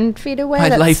 like 10 feet away. My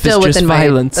that's life is still just within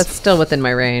violence. That's still within my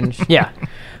range. Yeah.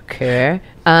 Okay.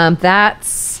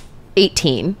 That's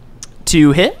 18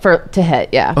 To hit? to hit.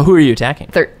 Yeah. Oh, who are you attacking?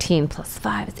 13 plus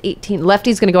 5 is 18.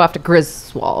 Lefty's gonna go after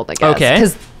Griswold, I guess. Okay.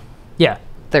 Because Yeah.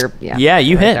 they're yeah. Yeah,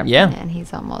 you right hit. there. Yeah. And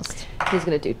he's almost. He's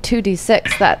gonna do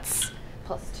 2d6. That's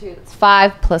plus 2. That's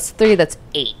 5 plus 3. That's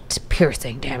 8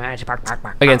 piercing damage.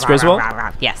 Against Griswold?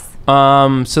 Yes.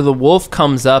 So the wolf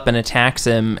comes up and attacks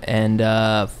him and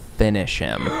finish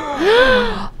him.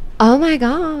 Oh my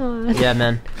god. Yeah,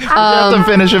 man. I have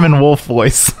to finish him in wolf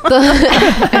voice. Oh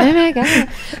my god.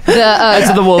 That's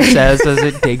what the wolf says as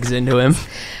it digs into him.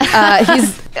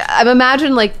 I'm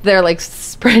imagining like their like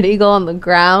spread eagle on the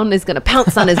ground is gonna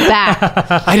pounce on his back.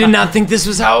 I did not think this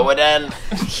was how it would end.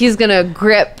 He's gonna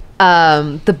grip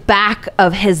the back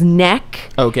of his neck.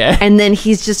 Okay. And then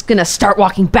he's just gonna start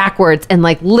walking backwards and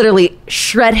like literally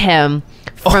shred him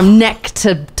from neck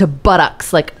to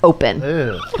buttocks, like open,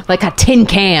 Ew. like a tin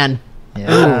can.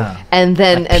 Yeah. And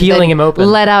then peeling him open.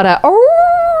 Let out a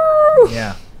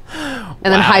Yeah.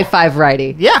 and then high five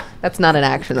righty. Yeah. That's not an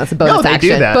action. That's a bonus they action.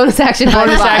 do that. Bonus action.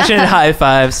 Bonus high five. action, high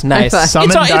fives. Nice. High five.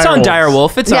 It's Summon on dire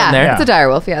Direwolf. It's Yeah, on there. it's a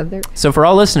direwolf. Yeah. They're- So for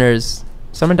all listeners,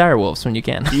 summon direwolves when you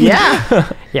can. Yeah.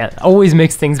 Yeah. Always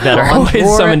makes things better. Always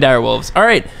board. summon direwolves. All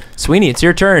right, Sweeney, it's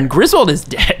your turn. Griswold is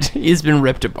dead. He's been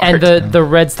ripped apart. And the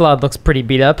red slot looks pretty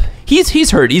beat up.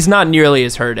 he's hurt. He's not nearly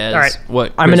as hurt as All right.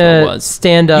 what I'm Griswold gonna was.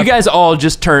 stand up. You guys all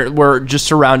just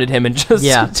surrounded him and just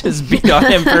just beat on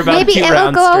him for about Maybe 2 it'll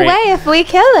rounds go straight. away if we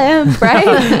kill him,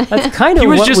 right? That's kind of He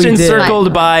was what just we did.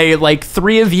 encircled by like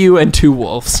 3 of you and 2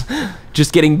 wolves,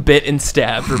 just getting bit and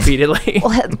stabbed repeatedly.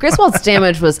 Well, Griswold's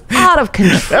damage was out of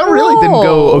control. That really didn't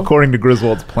go according to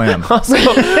Griswold's plan.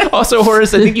 also,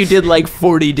 Horace, I think you did like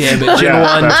 40 damage in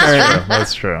one that's turn. true.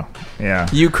 That's true. Yeah.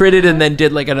 You critted and then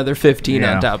did like another 15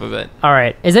 Yeah. on top of it. All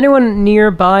right. Is anyone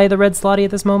nearby the red slotty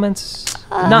at this moment?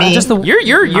 Not Me. just the. You're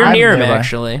I'm near him nearby.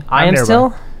 actually. I I'm am nearby.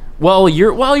 still. Well,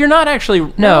 you're not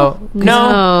actually.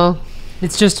 No.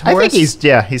 It's just I Horace.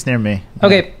 think he's near me.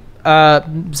 Okay.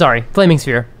 Sorry. Flaming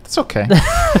Sphere. It's okay.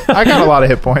 I got a lot of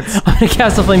hit points. I'm going to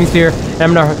cast a Flaming Sphere, and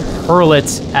I'm going to hurl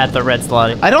it at the red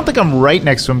slotty. I don't think I'm right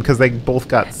next to him because they both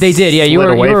got. They did, yeah. You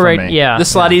were right. Me. Yeah. The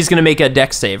slotty is going to make a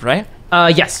dex save, right?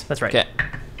 Yes, that's right. Okay.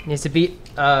 Needs to beat.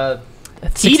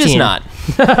 16. He does not.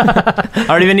 I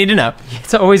don't even need to know.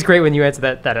 It's always great when you answer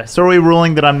that. So are we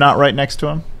ruling that I'm not right next to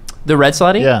him? The red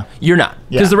slotty? Yeah. You're not.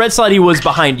 Because the red slotty was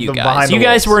behind you guys. Behind You the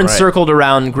guys wolves, were encircled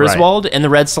around Griswold, and the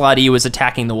red slotty was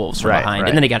attacking the wolves from behind,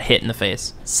 and then he got hit in the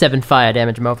face. 7 fire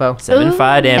damage, mofo. 7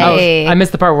 fire damage. Hey. I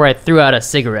missed the part where I threw out a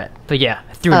cigarette. But yeah,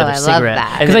 I threw another I love cigarette.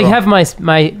 that. Because I have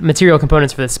my material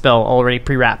components for this spell already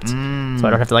pre-wrapped. So I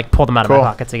don't have to pull them out of my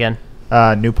pockets again.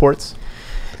 Newports?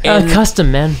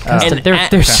 Custom, man. Custom. They're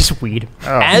just weed.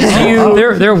 As you...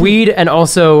 They're weed and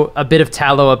also a bit of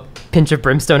tallow, a pinch of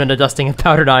brimstone, and a dusting of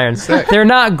powdered iron. They're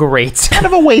not great. Kind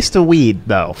of a waste of weed,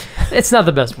 though. It's not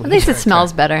the best weed. At least it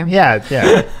smells better.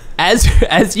 Yeah.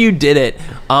 As you did it,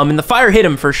 and the fire hit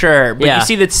him for sure, but you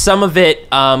see that some of it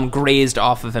grazed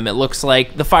off of him. It looks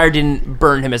like the fire didn't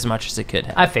burn him as much as it could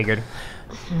have. I figured.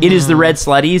 It is the red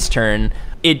slutty's turn.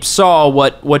 It saw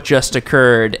what just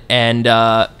occurred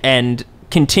and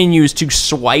continues to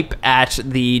swipe at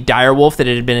the direwolf that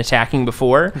it had been attacking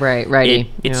before. Right, righty.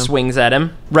 It swings at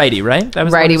him. Righty, right? That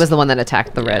was Righty was the one that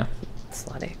attacked the red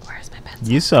slutty. Where's my pencil?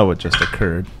 You saw what just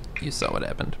occurred. You saw what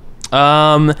happened.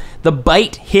 The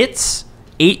bite hits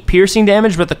 8 piercing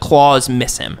damage, but the claws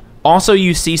miss him. Also,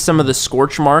 you see some of the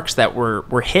scorch marks that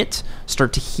were hit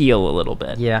start to heal a little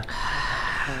bit. Yeah.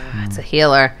 It's a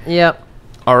healer. Yep.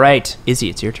 All right, Izzy,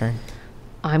 it's your turn.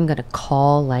 I'm going to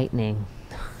call lightning.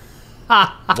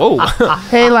 Whoa.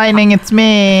 Hey, Lightning, it's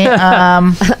me.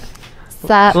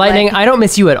 Lightning, I don't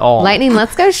miss you at all. Lightning,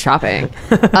 let's go shopping.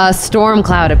 A storm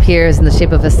cloud appears in the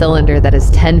shape of a cylinder that is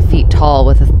 10 feet tall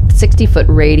with a 60-foot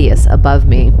radius above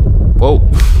me. Whoa.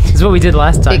 This is what we did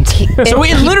last time. So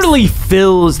it literally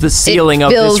fills the ceiling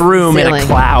of fills this room the in a ceiling.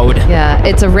 cloud. Yeah,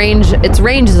 its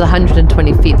range is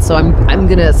 120 feet, so I'm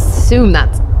gonna assume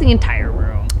that's the entire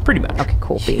room. Pretty much. Okay,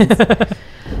 cool beans.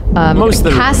 Most of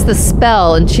the cast the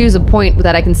spell and choose a point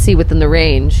that I can see within the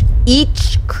range.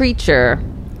 Each creature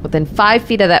within 5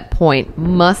 feet of that point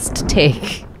must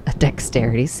take a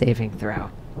dexterity saving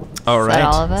throw. All Is that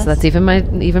all right. of us? So that's even my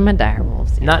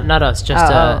direwolves. Not us,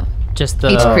 just the...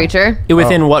 Each creature.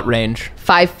 Within what range?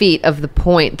 5 feet of the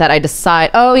point that I decide.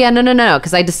 Oh yeah, no,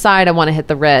 because I decide I want to hit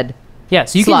the red. Yeah,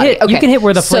 so you slotty. can hit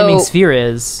where the flaming So- sphere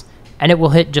is, and it will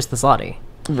hit just the slotty.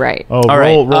 Right. Oh, All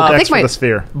right. roll I dex think for my- the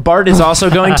sphere. Bart is also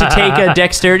going to take a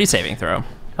dexterity saving throw.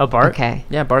 Oh, Bart? Okay.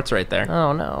 Yeah, Bart's right there.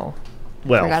 Oh, no.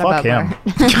 Well, Forgot fuck about him.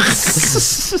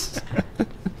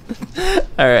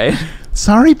 All right.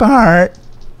 Sorry, Bart.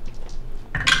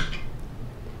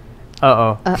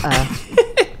 Uh-oh.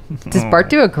 Does Bart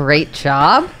do a great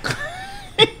job?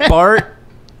 Bart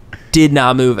did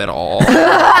not move at all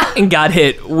and got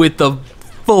hit with the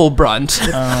full brunt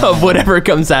of whatever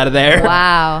comes out of there.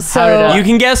 Wow. So You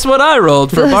can guess what I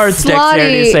rolled for The Bart's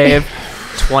dexterity slotty- save.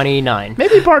 29.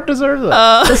 Maybe Bart deserves it.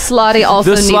 the slotty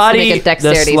also needs to make a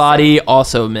dexterity. The slotty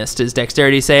also missed his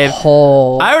dexterity save.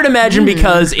 Oh. I would imagine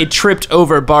because it tripped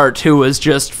over Bart, who was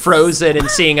just frozen and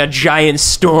seeing a giant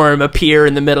storm appear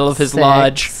in the middle of his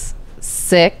lodge.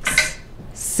 6,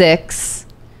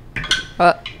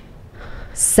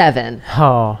 7.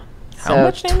 Oh. So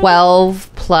much damage? 12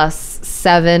 plus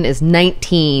 7 is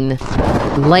 19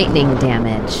 lightning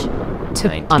damage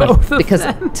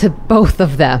to both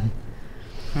of them.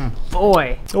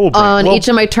 Boy. On each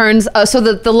of my turns, so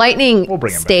the lightning We'll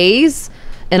bring him back. stays,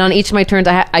 and on each of my turns,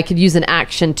 I could use an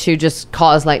action to just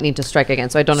cause lightning to strike again,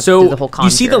 so I don't have to do the whole conjure.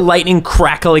 You see the lightning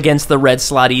crackle against the red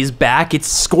slotty's back. It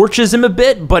scorches him a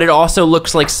bit, but it also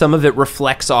looks like some of it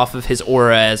reflects off of his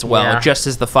aura as well, Yeah. just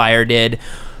as the fire did.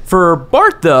 For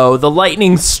Bart, though, the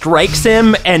lightning strikes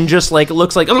him and just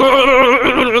looks like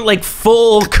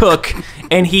full cook,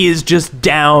 and he is just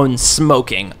down,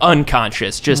 smoking,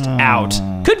 unconscious, just out.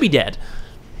 Could be dead.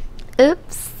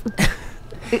 Oops.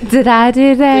 Did I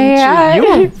do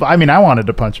that? I wanted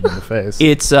to punch him in the face.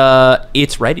 It's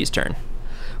Righty's turn.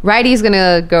 Righty's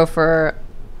gonna go for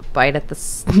a bite at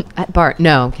at Bart.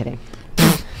 No, I'm kidding.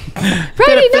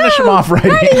 Righty, Finish him off,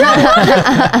 Righty.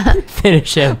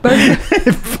 Finish him.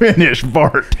 Finish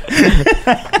Bart.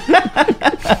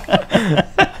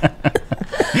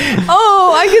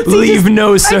 Oh, I can see Leave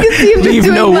no I can see him just leave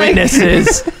doing no like-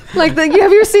 witnesses. Like, have you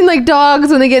ever seen like dogs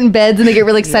when they get in beds and they get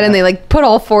really excited and they like put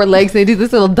all 4 legs and they do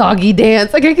this little doggy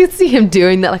dance? Like, I can see him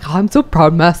doing that. Like, oh, I'm so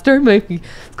proud, master.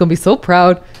 It's gonna be so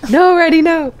proud. No, Righty,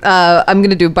 no. I'm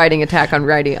gonna do a biting attack on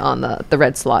Righty on the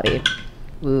red slotty.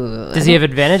 Ooh. Does he have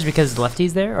advantage because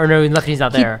Lefty's there? Or no, Lefty's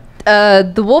not there?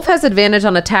 The wolf has advantage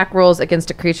on attack rolls against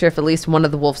a creature if at least one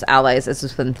of the wolf's allies is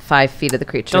within 5 feet of the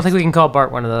creature. Don't think we can call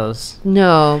Bart one of those.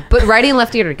 No, but Righty and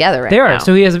Lefty are together right They are, now.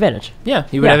 so he has advantage. Yeah,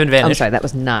 he would have advantage. I'm sorry, that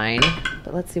was 9.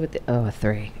 But let's see what the... Oh, a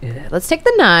 3. Ugh. Let's take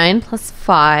the 9 plus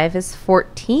 5 is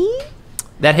 14.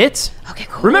 That hits. Okay,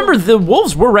 cool. Remember, the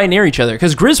wolves were right near each other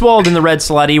because Griswold and the red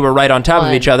slutty were right on top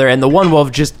of each other, and the one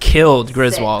wolf just killed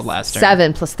Griswold last turn.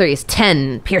 7 plus 3 is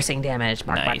 10 piercing damage.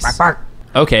 Bark, Nice. bark, bark, bark.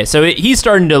 Okay, so he's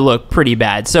starting to look pretty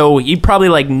bad. So he probably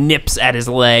like nips at his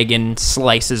leg and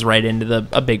slices right into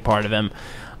a big part of him.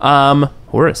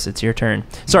 Horace, it's your turn.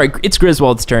 Sorry, it's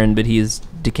Griswold's turn, but he's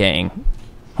decaying.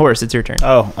 Horace, it's your turn.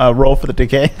 Oh, roll for the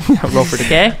decay. Roll for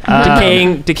decay.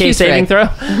 Decay saving throw.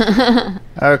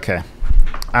 Okay.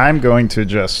 I'm going to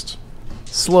just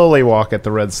slowly walk at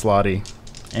the red slotty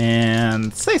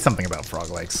and say something about frog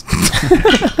legs.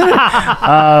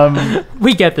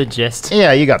 We get the gist.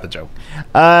 Yeah, you got the joke.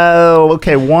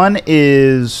 Okay, one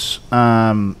is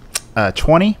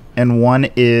 20 and one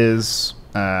is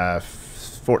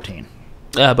 14.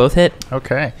 Both hit.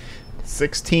 Okay.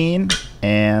 16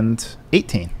 and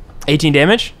 18. 18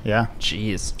 damage? Yeah.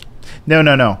 Jeez.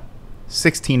 No.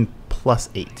 16 plus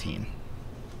 18.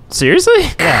 Seriously?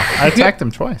 Yeah, I attacked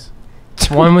him twice.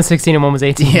 One was 16 and one was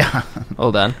 18. Yeah.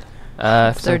 Hold on.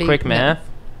 Some 30, quick no. math.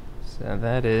 So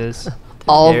that is...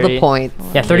 All Carry- the points.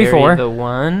 Yeah, 34. The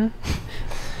 1.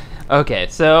 Okay,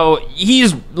 so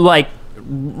he's like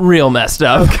real messed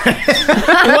up. Okay.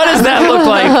 What does that look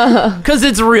like? Because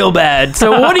it's real bad.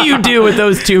 So what do you do with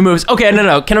those 2 moves? Okay,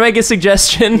 no. Can I make a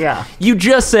suggestion? Yeah. You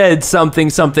just said something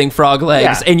frog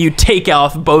legs, Yeah. and you take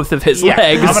off both of his Yeah,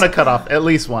 legs. I'm going to cut off at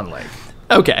least one leg.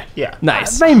 Okay. Yeah.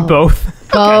 Nice. I mean both.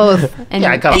 Both. And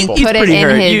Yeah, I cut off both. put it pretty in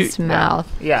hurt. his You- mouth.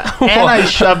 Yeah, and I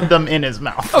shoved them in his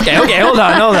mouth. Okay, hold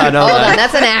on. Hold on,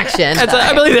 that's an action.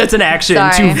 I believe that's an action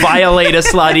Sorry. to violate a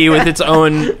slutty with its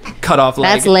own cut off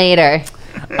leg. That's later.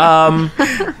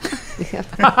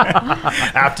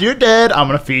 After you're dead, I'm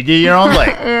going to feed you your own leg.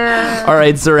 All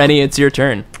right, Zereni, it's your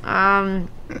turn.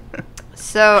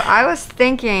 So I was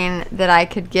thinking that I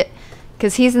could get,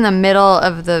 because he's in the middle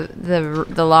of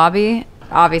the lobby,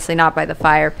 obviously not by the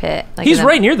fire pit. Like He's in the-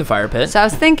 right near the fire pit. So I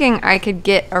was thinking I could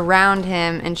get around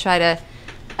him and try to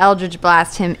Eldritch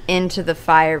Blast him into the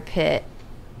fire pit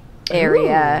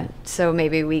area. Ooh. So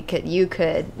maybe you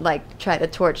could like try to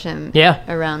torch him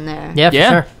around there. Yeah, for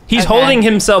sure. He's holding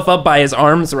himself up by his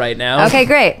arms right now. Okay,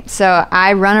 great. So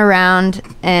I run around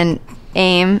and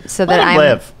aim so that Let him I'm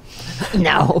live.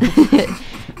 No.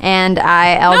 And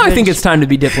I Now Eldritch... I think it's time to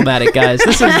be diplomatic, guys.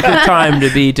 This is the time to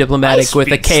be diplomatic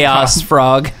with a chaos slot.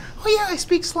 frog. Oh yeah, I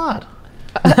speak slot.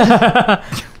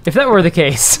 If that were the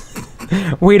case,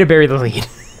 way to bury the lead.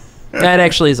 That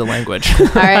actually is a language. All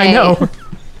right. I know.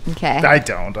 Okay. I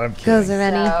don't. I'm kidding. Goes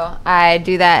Zereni. So I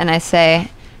do that and I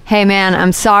say, hey man,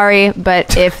 I'm sorry,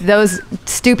 but if those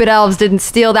stupid elves didn't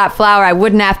steal that flower, I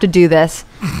wouldn't have to do this.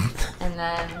 And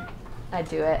then I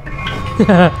do it.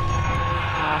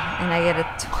 And I get a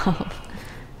 12.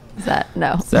 Is that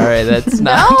no? Sorry, that's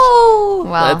not. No.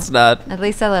 Well, That's not. at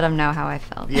least I let him know how I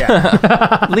felt. Yeah.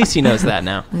 At least he knows that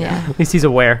now. Yeah. At least he's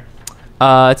aware.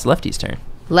 It's Lefty's turn.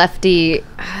 Lefty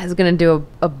is going to do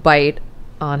a bite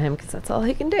on him because that's all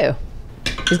he can do.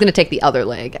 He's going to take the other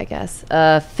leg, I guess.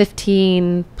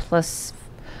 15 plus...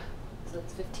 So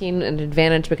it's 15 an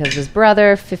advantage because of his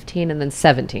brother. 15 and then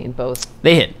 17. Both.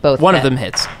 They hit. Both One hit. of them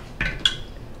hits.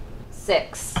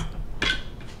 6.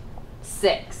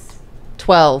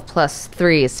 12 plus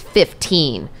 3 is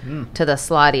 15 to the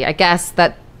slotty. I guess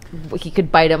that he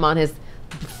could bite him on his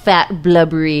fat,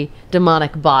 blubbery,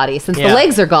 demonic body since the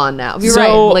legs are gone now. You're right,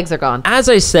 the legs are gone. As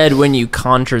I said when you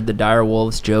conjured the dire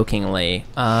wolves jokingly,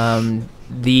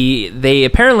 they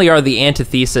apparently are the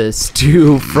antithesis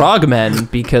to frogmen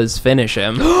because finish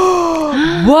him.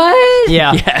 What?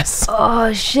 Yeah. Yes.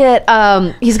 Oh, shit.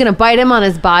 He's going to bite him on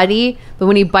his body, but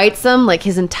when he bites him, like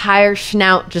his entire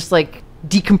snout just like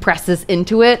decompresses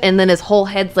into it, and then his whole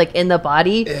head's like in the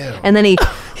body. Ew. And then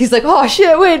he's like, oh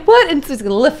shit, wait, what? And so he's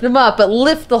gonna lift him up, but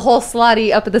lift the whole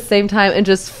slotty up at the same time and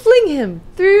just fling him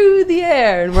through the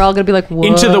air, and we're all gonna be like, whoa.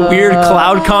 Into the weird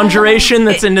cloud conjuration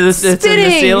that's in the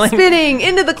ceiling. Spinning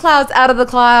into the clouds, out of the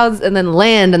clouds, and then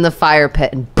land in the fire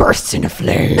pit and burst into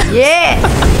flames. Yeah.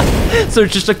 So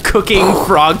it's just a cooking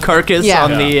frog carcass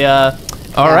on the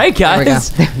All right, guys.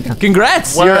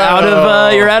 Congrats. Whoa. You're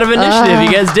out of initiative.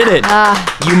 You guys did it.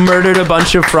 You murdered a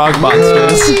bunch of frog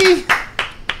monsters.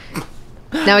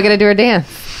 Now we gotta do our dance.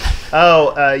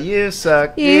 Oh, you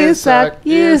suck. You suck.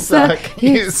 You suck.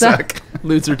 You suck.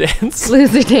 Loser dance.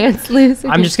 Loser dance. Loser.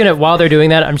 I'm just gonna, while they're doing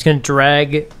that, I'm just gonna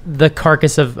drag the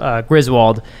carcass of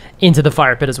Griswold into the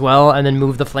fire pit as well, and then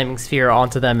move the flaming sphere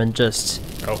onto them and just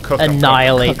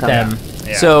annihilate them.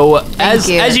 Yeah. So as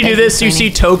you do Thank this, you, you see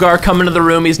Togar come into the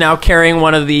room. He's now carrying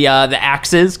one of the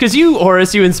axes because you,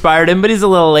 Horace, you inspired him, but he's a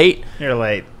little late. You're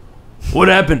late. What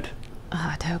happened?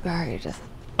 Oh, Togar, you just.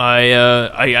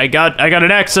 I got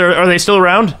an axe. Are they still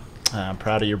around? I'm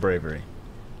proud of your bravery.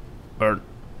 Are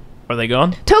they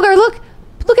gone? Togar, look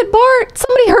at Bart.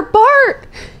 Somebody hurt Bart.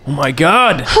 Oh my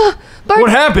God! Bart, What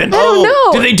happened? I don't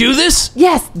know. Did they do this?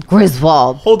 Yes,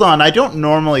 Griswold. Hold on, I don't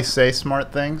normally say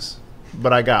smart things,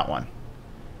 but I got one.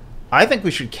 I think we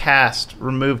should cast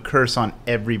Remove Curse on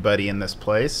everybody in this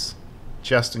place,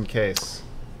 just in case.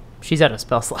 She's out of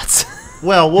spell slots.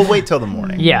 Well, we'll wait till the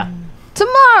morning. Yeah.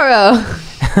 Tomorrow.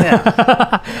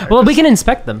 Yeah. Well, we can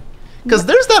inspect them. Because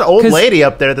there's that old 'Cause- lady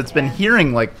up there that's been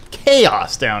hearing, like,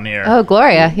 chaos down here. Oh,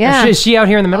 Gloria. Yeah. Is she out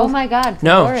here in the middle? Oh my God.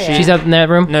 No, Gloria. She's out in that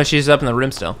room. No, she's up in the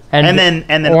room still. And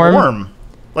then Orm.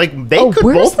 Like, they could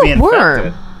where's both be the worm?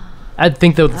 infected. I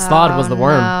think the slot was the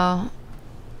worm. No.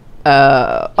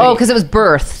 Because it was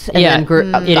birthed and Yeah, then grew.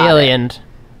 it got aliened.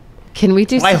 Can we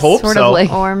do I some hope sort so. of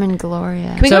like? Orm and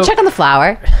Gloria. Can we go So- check on the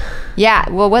flower? Yeah.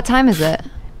 Well, what time is it?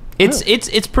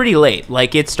 It's pretty late.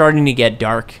 Like it's starting to get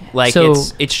dark. Like So-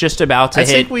 it's just about to I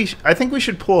hit. think we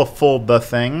should pull a full The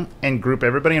Thing and group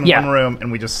everybody in Yeah. one room,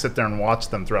 and we just sit there and watch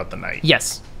them throughout the night.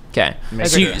 Yes. Okay.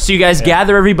 Maybe. So you guys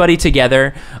gather everybody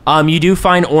together. You do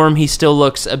find Orm. He still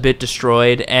looks a bit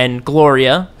destroyed, and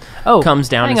Gloria comes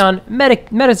down. Hang on.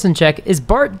 Medicine check. Is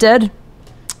Bart dead?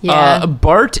 Yeah.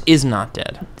 Bart is not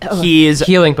dead. He is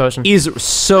Healing potion. He's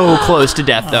so close to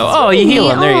death, though. Oh, you heal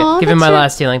him. There you go. Give him my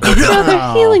last healing potion. Another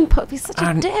healing puppy. He's such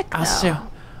a dick. I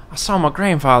saw my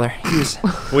grandfather. He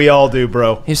We all do,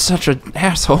 bro. was such an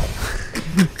asshole.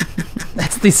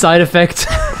 That's the side effect.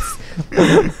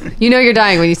 You know you're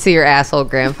dying when you see your asshole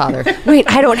grandfather. Wait,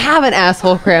 I don't have an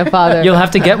asshole grandfather. You'll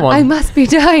have to get one. I must be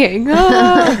dying.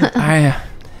 Ah.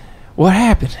 What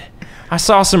happened? I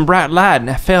saw some bright light, and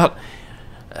I felt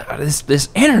this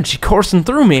energy coursing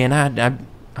through me, and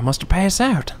I must have passed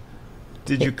out.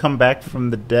 Did you come back from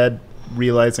the dead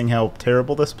realizing how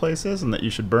terrible this place is and that you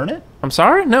should burn it? I'm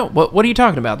sorry? No. What are you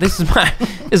talking about? This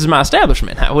is my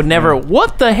establishment. I would never.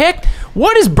 What the heck?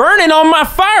 What is burning on my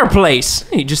fireplace?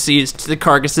 You just see the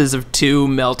carcasses of two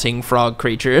melting frog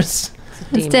creatures.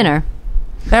 It's dinner.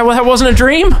 That wasn't a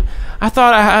dream. I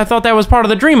thought that was part of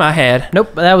the dream I had.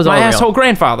 Nope, that was all My real. asshole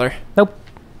grandfather. Nope.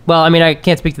 Well, I mean, I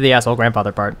can't speak to the asshole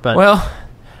grandfather part, but Well,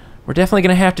 we're definitely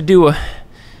gonna have to do a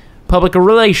public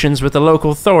relations with the local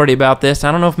authority about this.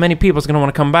 I don't know if many people's gonna want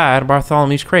to come by at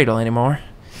Bartholomew's Cradle anymore.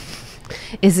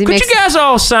 Izzy Could makes you guys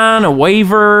all sign a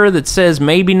waiver that says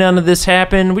maybe none of this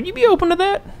happened? Would you be open to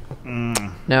that? no,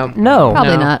 no.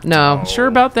 Probably no, not. No. Sure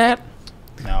about that?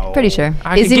 No. Pretty sure.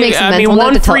 Izzy makes a mental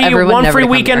note to tell everyone one never free to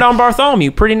come weekend here. on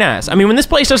Bartholomew. Pretty nice. I mean, when this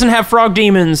place doesn't have frog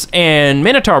demons and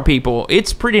minotaur people,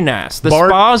 it's pretty nice. The Bart-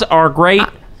 spas are great.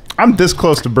 I'm this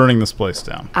close to burning this place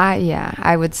down.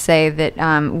 I would say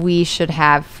that we should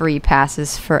have free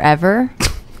passes forever.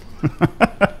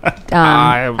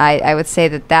 I would say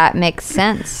that makes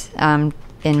sense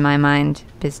in my mind,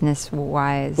 business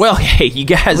wise. Well, hey, you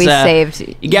guys, we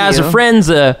saved you guys are friends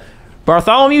of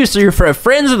Bartholomew, so you're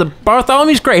friends of the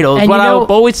Bartholomew's Cradle. Is And what you I know,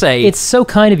 always say. It's so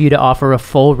kind of you to offer a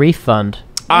full refund.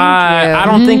 I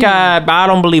don't think I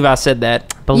don't believe I said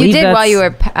that. Believe you did that's- while you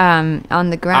were on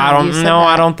the ground. I You don't said know. that.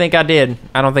 I don't think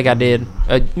I did.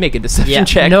 Make a deception Yeah.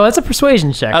 check. No, that's a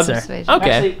persuasion check, sir. Persuasion. Okay.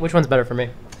 Actually, which one's better for me?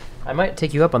 I might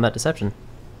take you up on that deception.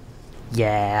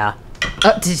 Yeah.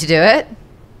 Oh, did you do it?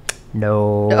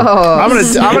 No. Oh, I'm gonna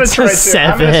It's try a to. I'm gonna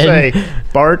 7. say,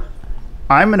 Bart,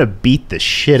 I'm gonna beat the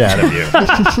shit out of you.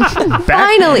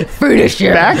 finally,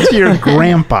 finisher. Back to your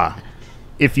grandpa.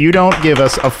 If you don't give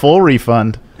us a full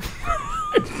refund,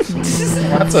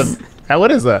 that's a. What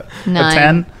is that? 9. A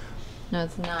 10? No,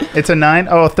 it's not. It's a 9?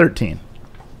 Oh, a 13.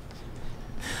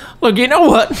 Look, you know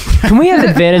what? Can we have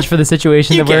advantage for the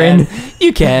situation that we're in?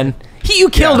 You can. You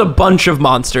killed a bunch of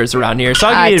monsters around here, so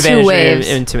I'll give you 2 advantage waves.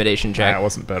 in intimidation check. That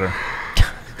wasn't better.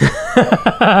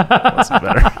 Wasn't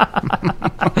better.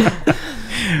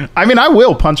 I mean, I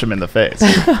will punch him in the face.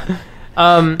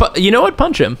 But you know what?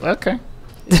 Punch him. Okay.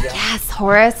 Yes,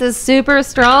 Horace is super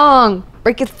strong.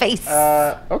 Break his face.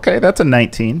 Okay, that's a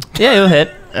 19. Yeah, he'll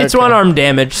hit. It's one-arm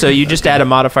damage, so you just add a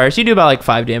modifier. So you do about like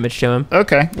 5 damage to him.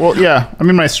 Okay. Well, yeah. I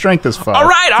mean, my strength is 5. All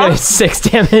right. 6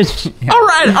 damage. All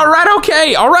right.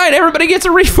 Okay. All right. Everybody gets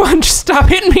a refund. Just stop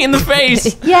hitting me in the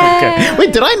face. Okay.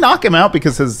 Wait, did I knock him out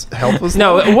because his health was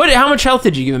No. low? How much health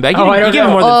did you give him back? I You don't gave him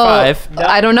know. more than 5.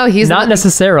 I don't know. He's Not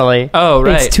necessarily. Oh,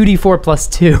 right. It's 2d4 plus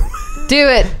 2. Do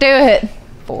it.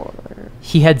 4.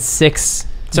 He had 6.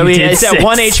 So he's at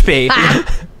 1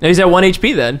 HP. No, he's at 1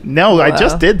 HP then. No, I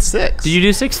just did 6. Did you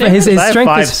do 6 His damage? I have strength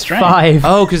 5 is strength. 5.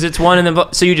 Oh, because it's 1 and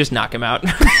then... So you just knock him out.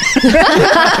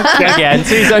 Again.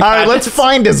 So he's like, All right, let's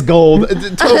find his gold.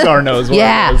 Togar knows what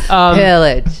it is.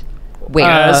 Pillage. Wait.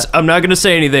 I'm not going to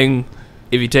say anything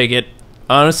if you take it.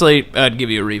 Honestly, I'd give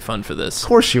you a refund for this. Of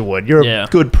course you would. You're Yeah. a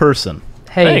good person.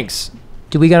 Hey, Thanks.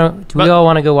 do we all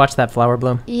want to go watch that flower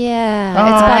bloom? Yeah,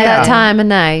 Oh, it's about yeah. that time of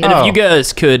night. And Oh. if you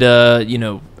guys could,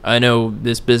 I know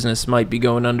this business might be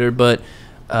going under, but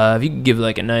if you could give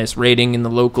like a nice rating in the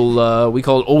local, we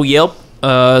call it Old Yelp,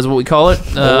 is what we call it.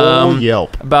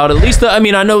 Yelp. About at least, I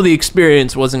know the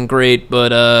experience wasn't great,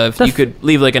 but if you could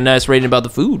leave like a nice rating about the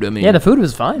food, I mean. Yeah, the food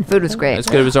was fine. Food was great. As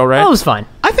good as it was all right. Oh, it was fine.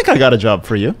 I think I got a job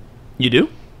for you. You do?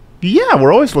 Yeah,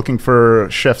 we're always looking for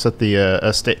chefs at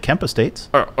the Kemp Estates.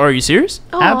 Are you serious?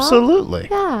 Aw. Absolutely.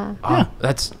 Yeah. Yeah.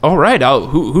 That's all right.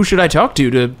 Who should I talk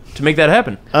to make that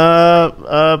happen?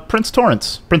 Prince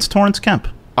Torrance Kemp.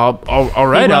 All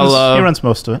right. He runs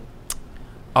most of it.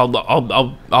 I'll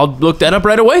look that up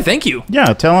right away. Thank you.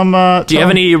 Yeah, tell him. Do you have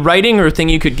any writing or thing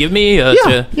you could give me?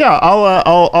 Yeah.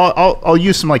 I'll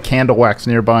use some like candle wax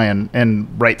nearby and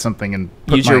write something and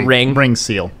put Use my your ring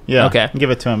seal. Yeah. Okay. And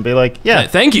give it to him. Be like, yeah.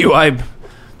 Thank you. I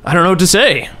don't know what to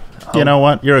say. You know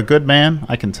what? You're a good man.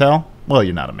 I can tell. Well,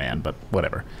 you're not a man, but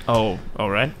whatever. Oh, all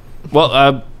right.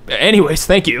 Well, anyways,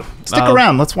 thank you. Stick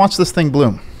around. Let's watch this thing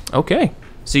bloom. Okay.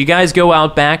 So you guys go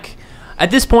out back. At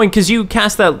this point, because you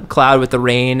cast that cloud with the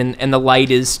rain and the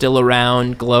light is still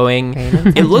around, glowing,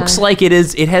 it looks like it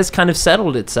has kind of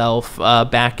settled itself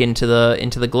back into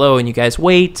the glow, and you guys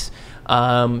wait.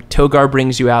 Togar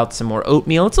brings you out some more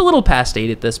oatmeal. It's a little past 8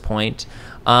 at this point.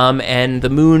 And the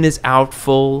moon is out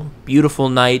full. Beautiful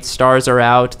night. Stars are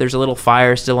out. There's a little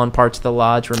fire still on parts of the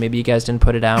lodge where maybe you guys didn't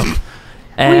put it out.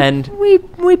 And we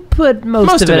put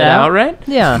most of it out, right?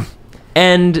 Yeah.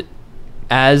 And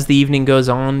as the evening goes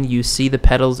on, you see the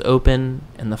petals open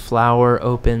and the flower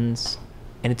opens,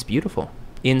 and it's beautiful.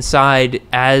 Inside,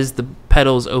 as the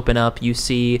petals open up, you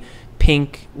see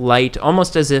pink light,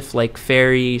 almost as if like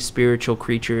fairy spiritual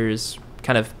creatures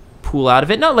kind of pool out of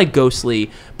it. Not like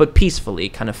ghostly, but peacefully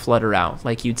kind of flutter out,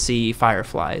 like you'd see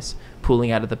fireflies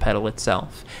pooling out of the petal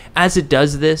itself. As it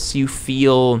does this, you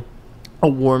feel a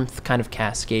warmth kind of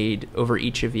cascade over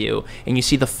each of you, and you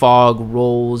see the fog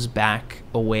rolls back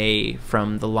away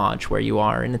from the lodge where you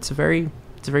are, and it's a very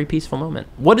peaceful moment.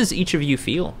 What does each of you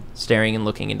feel staring and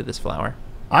looking into this flower?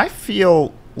 I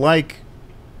feel like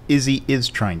Izzy is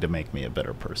trying to make me a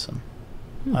better person.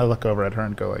 I look over at her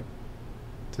and go like,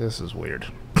 this is weird.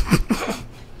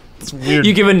 It's weird.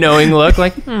 You give a knowing look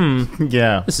like,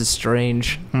 Yeah. this is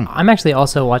strange. I'm actually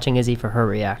also watching Izzy for her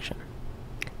reaction.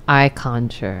 I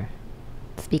conjure.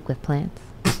 Speak with plants.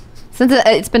 Since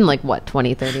it's been like, what,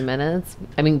 20, 30 minutes?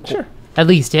 I mean, Sure. At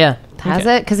least, yeah. has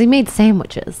it? Because he made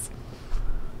sandwiches.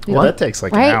 Well, that takes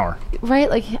like Right? an hour. Right?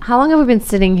 Like, how long have we been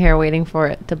sitting here waiting for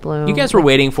it to bloom? You guys were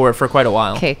waiting for it for quite a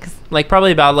while. Okay. Like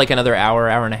probably about like another hour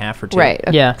and a half or two. Right.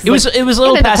 Okay. Yeah. It was a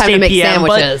little didn't have past time to 8 make p.m.,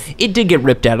 but sandwiches. it did get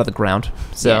ripped out of the ground.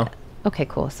 So Yeah. Okay,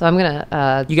 cool. So I'm going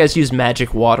to... you guys used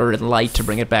magic water and light to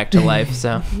bring it back to life.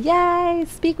 So Yay!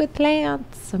 Speak with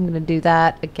plants. I'm going to do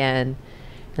that again.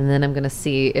 And then I'm going to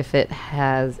see if it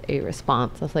has a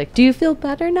response. I was like, do you feel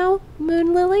better now,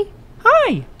 Moon Lily?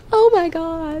 hi. Oh my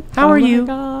god. How are you?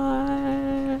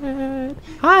 Oh my god.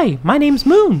 Hi, my name's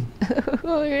Moon.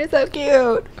 Oh, you're so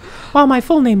cute. Well, my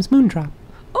full name's Moondrop.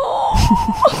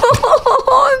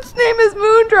 Oh, his name is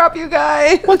Moondrop, you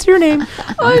guys. What's your name?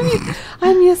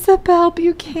 I'm Ysabel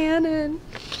Buchanan.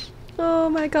 Oh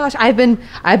my gosh. I've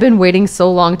been waiting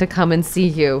so long to come and see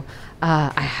you.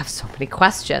 I have so many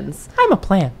questions. I'm a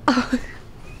plant.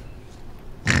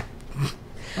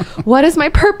 What is my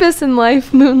purpose in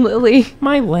life, Moon Lily?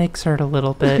 My legs hurt a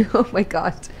little bit. Oh my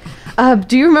god.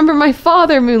 Do you remember my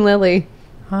father, Moon Lily?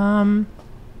 I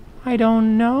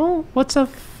don't know. What's a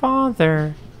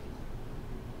father?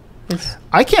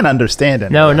 I can't understand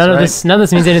it. No, none of this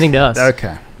means anything to us.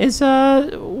 Okay.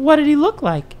 What did he look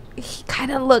like? He kind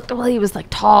of looked, well, he was like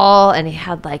tall and he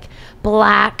had like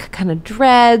black kind of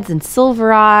dreads and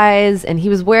silver eyes, and he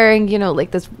was wearing,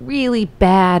 like this really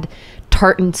bad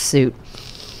tartan suit.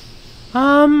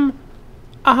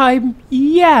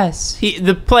 Yes.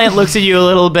 The plant looks at you a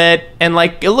little bit, and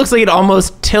like it looks like it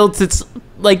almost tilts its,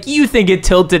 like you think it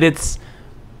tilted its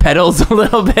petals a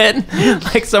little bit.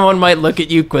 Like someone might look at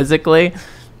you quizzically.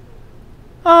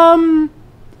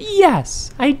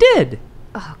 Yes, I did.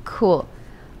 Oh, cool.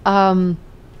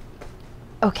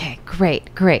 Okay,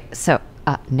 great. So,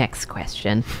 next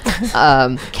question.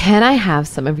 Can I have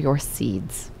some of your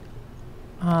seeds?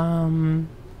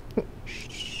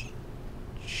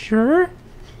 Sure.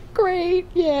 Great,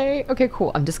 yay. Okay,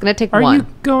 cool. I'm just gonna take Are one. you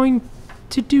going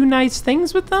to do nice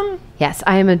things with them? Yes,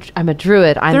 I'm a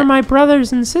druid. They're my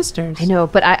brothers and sisters. I know,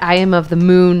 but I am of the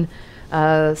moon,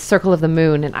 circle of the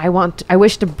moon, and I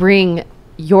wish to bring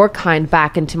your kind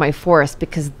back into my forest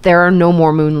because there are no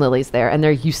more moon lilies there, and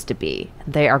there used to be.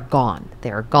 They are gone.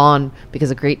 They are gone because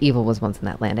a great evil was once in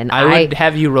that land. And I would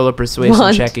have you roll a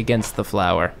persuasion check against the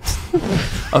flower.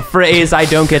 A phrase I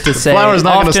don't get to say Flower's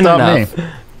not going to often stop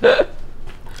enough. me.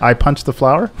 I punch the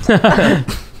flower?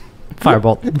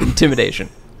 Firebolt. Intimidation.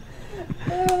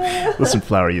 Listen,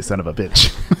 flower, you son of a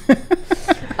bitch.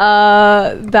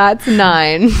 That's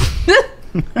 9.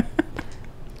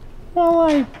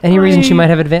 Well, Any reason she might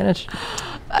have advantage?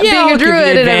 Being I'll a give you druid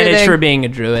and advantage everything. for being a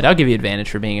druid. I'll give you advantage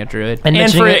for being a druid, And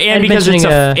because it's mentioning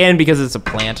and because it's a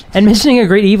plant. And mentioning a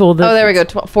great evil. Oh, there we go.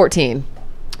 14.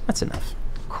 That's enough.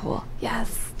 Cool.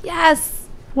 Yes.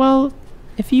 Well,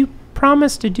 if you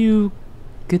promise to do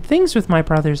good things with my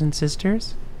brothers and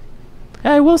sisters,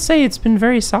 I will say it's been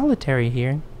very solitary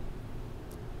here.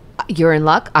 You're in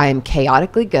luck. I am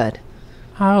chaotically good.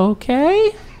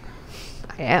 Okay.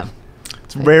 I am.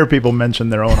 It's rare people mention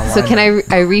their own alignment. So can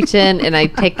I reach in and I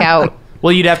take out...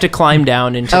 Well, you'd have to climb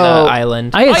down into the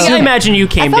island. I imagine you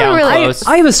came thought down really- close.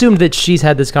 I've assumed that she's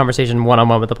had this conversation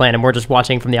one-on-one with the plant, and we're just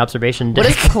watching from the observation What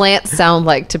deck. does plant sound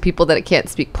like to people that can't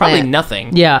speak plant? Probably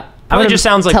nothing. Yeah. Probably just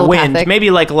sounds like wind. Telepathic.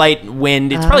 Maybe like light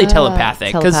wind. It's probably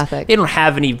telepathic because telepathic. they don't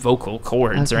have any vocal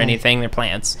cords or Okay. anything. They're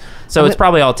plants. So it's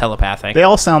probably all telepathic. They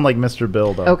all sound like Mr.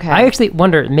 Bill, though. Okay. I actually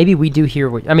wonder, maybe we do hear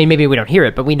what... I mean, maybe we don't hear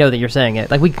it, but we know that you're saying it.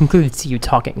 Like, we concluded to see you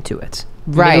talking to it.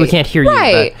 Right. Maybe we can't hear you.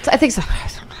 Right. I think so.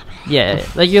 But yeah.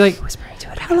 Like, you're like... Whispering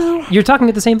to it. Hello. You're talking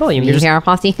at the same volume. You're just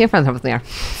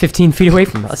 15 feet away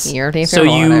from us. So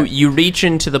you reach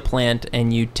into the plant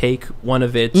and you take one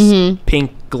of its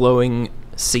pink glowing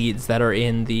seeds that are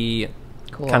in the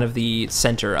kind of the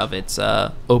center of its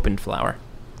opened flower.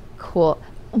 Cool.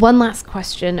 One last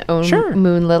question, Sure.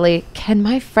 Moon Lily. Can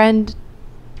my friend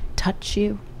touch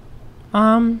you?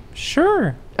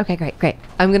 Sure. Okay, great.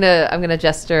 I'm gonna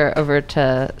gesture over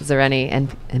to Zereni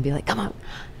and be like, come on.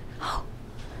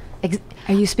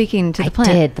 Are you speaking to the I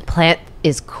plant? did. The plant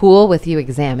is cool with you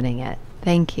examining it.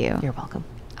 Thank you. You're welcome.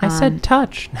 I said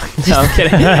touch. No, I'm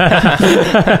kidding.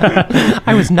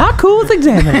 I was not cool with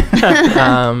examining.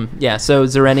 Yeah, so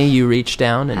Zereni, you reach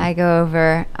down and I go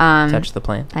over. touch the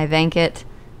plant. I thank it,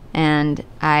 and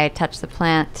I touch the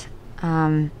plant.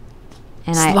 And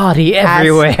Slotty I ask-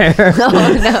 everywhere.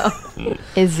 Oh no.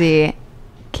 Izzy,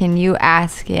 can you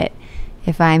ask it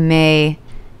if I may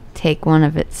take one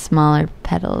of its smaller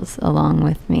petals along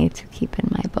with me to keep in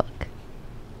my book?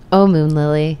 Oh, Moon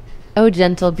Lily. Oh,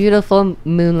 gentle, beautiful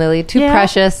Moon Lily. Too Yeah.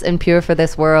 precious and pure for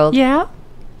this world. Yeah.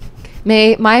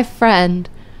 May my friend,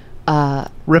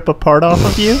 Rip a part off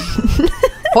of you?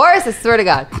 Horace, I swear to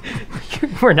God,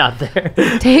 We're not there.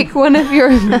 take one of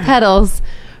your petals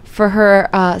for her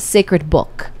sacred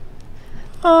book.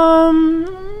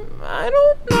 I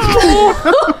don't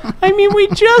know. I mean, we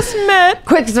just met.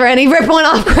 Quick, Zereni, rip one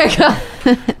off quick.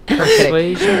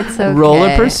 Persuasion. It's okay. Roll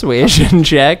a persuasion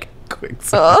check.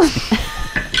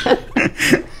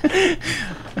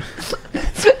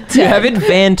 You have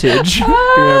advantage.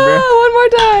 Remember? One more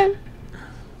time.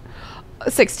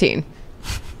 16.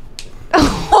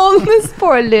 Oh, Miss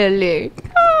poor Lily.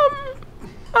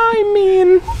 I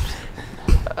mean,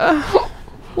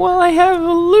 well, I have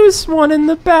a loose one in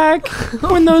the back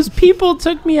when those people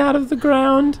took me out of the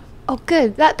ground. Oh,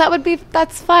 good.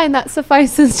 That's fine. That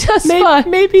suffices just fine.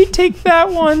 Maybe take that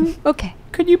one. Okay.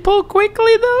 Could you pull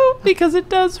quickly, though? Because it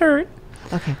does hurt.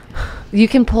 Okay. You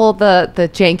can pull the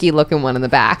janky looking one in the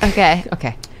back. Okay.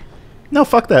 Okay. No,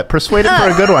 fuck that. Persuade it for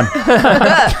a good one.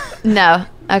 No.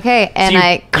 Okay. And So you-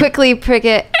 I quickly prick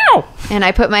it, Ow! and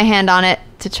I put my hand on it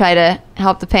to try to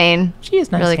help the pain She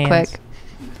has nice really hands. quick.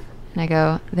 And I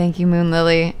go, thank you, Moon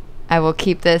Lily. I will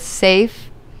keep this safe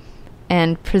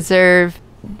and preserve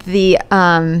the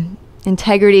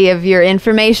integrity of your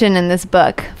information in this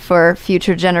book for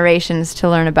future generations to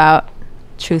learn about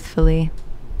truthfully.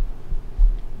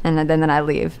 And then I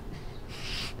leave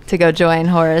to go join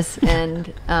Horace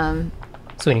and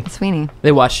Sweeney. Sweeney.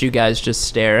 They watched you guys just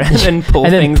stare and then pull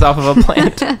And then- things off of a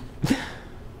plant.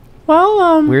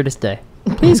 Well, Weirdest day.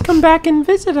 please come back and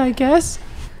visit, I guess.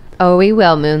 Oh, we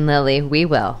will, Moon Lily. We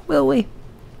will. Will we?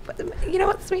 You know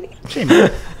what, Sweeney? She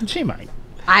might.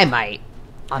 I might.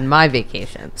 On my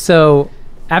vacation. So,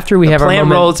 after we have our Plan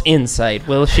moment... rolls insight.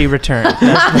 Will she return?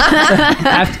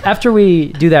 After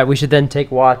we do that, we should then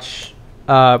take watch.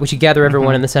 We should gather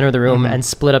everyone in the center of the room and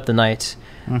split up the night.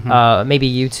 Maybe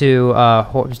you two...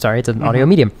 sorry, it's an audio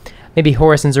medium. Maybe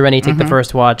Horace and Zereni take the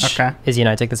first watch. Okay. Izzy and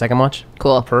I take the second watch.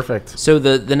 Cool. Perfect. So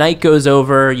the night goes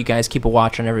over. You guys keep a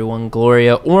watch on everyone.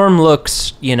 Gloria. Orm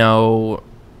looks,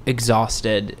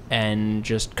 exhausted and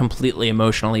just completely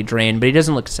emotionally drained, but he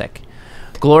doesn't look sick.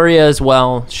 Gloria as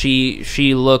well.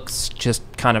 She looks just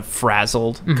kind of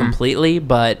frazzled completely,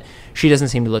 but she doesn't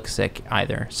seem to look sick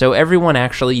either. So everyone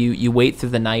actually, you wait through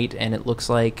the night, and it looks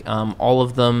like all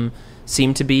of them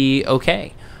seem to be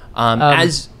okay.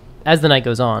 As the night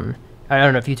goes on, I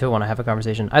don't know if you two want to have a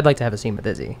conversation. I'd like to have a scene with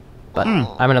Izzy, but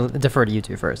I'm going to defer to you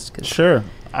two first. Sure.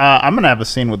 I'm going to have a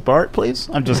scene with Bart, please.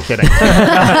 I'm just kidding.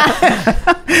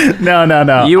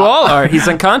 No. You all are. He's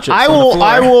unconscious. I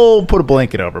will put a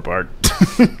blanket over Bart.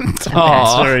 To make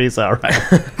sure he's all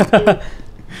right.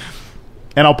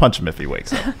 And I'll punch him if he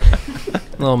wakes up. A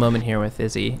little moment here with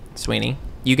Izzy, Sweeney.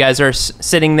 You guys are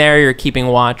sitting there. You're keeping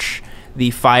watch.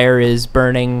 The fire is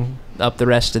burning up the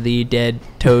rest of the dead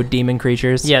toad demon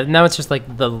creatures. Yeah, now it's just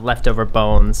like the leftover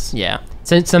bones. Yeah.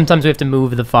 So sometimes we have to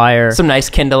move the fire. Some nice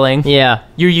kindling. Yeah.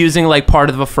 You're using like part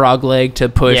of a frog leg to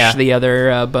push the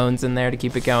other bones in there to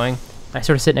keep it going. I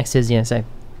sort of sit next to Izzy and I say,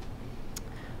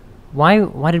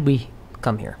 Why did we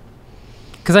come here?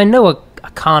 Because I know a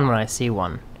con when I see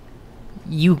one.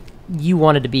 You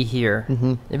wanted to be here.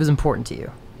 It was important to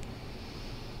you.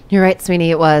 You're right,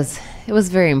 Sweeney. It was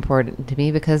very important to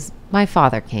me because my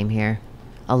father came here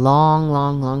a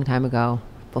long time ago.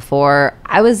 Before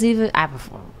I was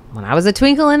when I was a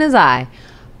twinkle in his eye.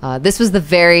 This was the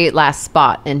very last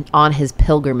spot on his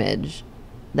pilgrimage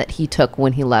that he took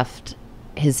when he left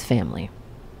his family.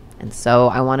 And so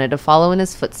I wanted to follow in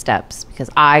his footsteps because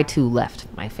I too left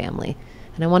my family.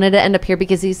 And I wanted to end up here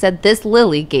because he said this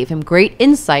lily gave him great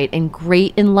insight and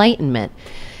great enlightenment.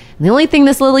 And the only thing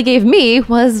this lily gave me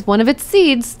was one of its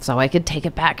seeds, so I could take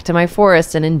it back to my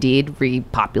forest and indeed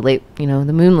repopulate, the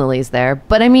moon lilies there.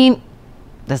 But I mean,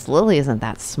 this lily isn't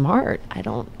that smart. I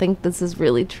don't think this is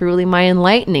really truly my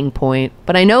enlightening point,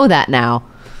 but I know that now.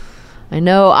 I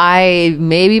know I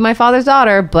may be my father's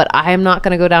daughter, but I am not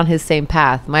going to go down his same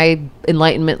path. My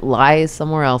enlightenment lies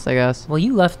somewhere else, I guess. Well,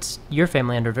 you left your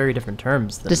family under very different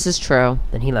terms This is true.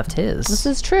 than he left his. This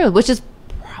is true, which is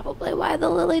probably why the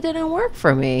lily didn't work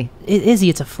for me. Izzy,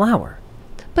 it's a flower.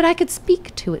 But I could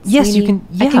speak to it, Yes, you Sweeney. can-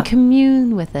 I yeah. can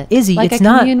commune with it. Izzy, like it's I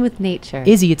not- commune with nature.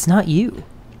 Izzy, it's not you.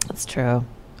 That's true.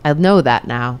 I know that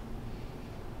now.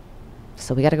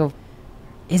 So we gotta go.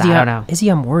 Izzy, I don't know. Izzy,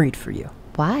 I'm worried for you.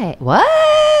 Why? What?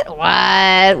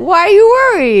 Why are you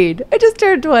worried? I just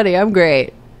turned 20. I'm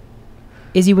great.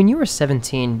 Izzy, when you were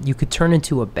 17, you could turn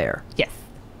into a bear. Yes.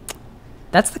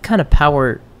 That's the kind of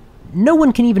power no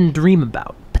one can even dream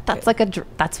about. But that's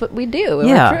that's what we do.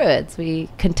 Yeah. We're druids. We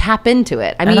can tap into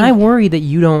it. I And mean, I worry that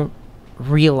you don't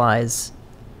realize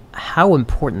how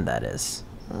important that is.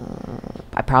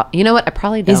 you know what? I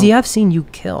probably don't. Izzy, I've seen you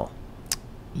kill.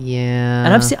 Yeah.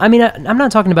 And I'm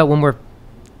not talking about when we're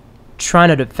trying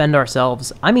to defend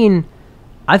ourselves. I mean,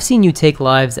 I've seen you take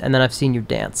lives and then I've seen you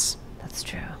dance. That's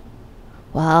true.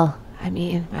 Well, I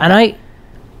mean, And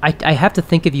I have to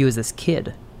think of you as this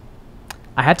kid.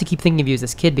 I have to keep thinking of you as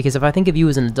this kid because if I think of you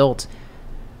as an adult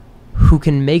who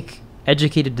can make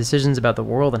educated decisions about the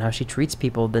world and how she treats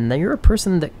people, then you're a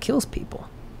person that kills people.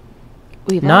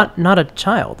 Not a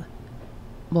child.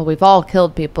 Well, we've all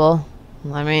killed people.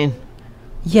 I mean,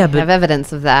 Yeah, I but have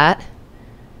evidence of that.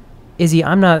 Izzy,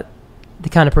 I'm not the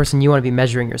kind of person you want to be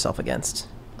measuring yourself against.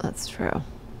 That's true.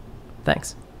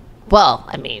 Thanks. Well,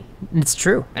 I mean, It's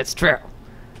true. it's true.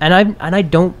 And I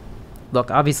don't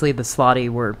look, obviously the Slotty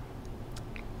were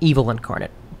evil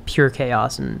incarnate, pure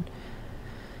chaos and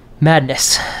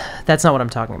madness. That's not what I'm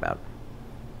talking about.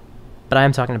 But I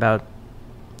am talking about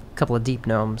a couple of deep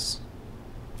gnomes.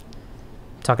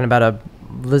 Talking about a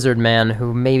lizard man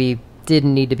who maybe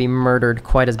didn't need to be murdered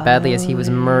quite as badly as he was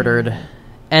murdered.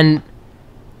 And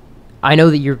I know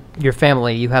that your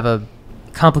family, you have a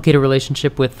complicated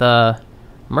relationship with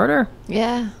murder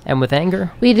Yeah, and with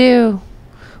anger. we do.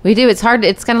 We do. It's hard.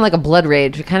 It's kind of like a blood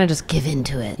rage. We kind of just give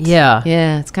into it. Yeah.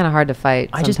 Yeah, it's kind of hard to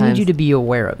fight. I just need you to be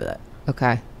aware of that.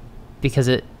 Okay. Because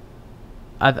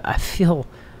I feel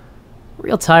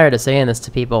real tired of saying this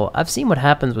to people. I've seen what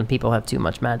happens when people have too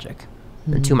much magic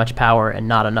and too much power and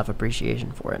not enough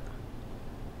appreciation for it.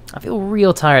 I feel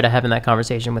real tired of having that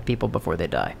conversation with people before they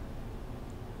die.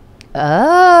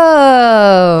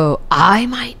 Oh, I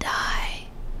might die.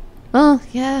 Well,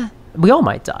 yeah. We all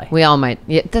might die. We all might.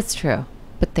 Yeah, that's true.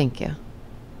 But thank you.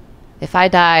 If I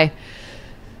die,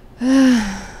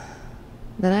 then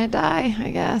I die,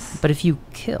 I guess. But if you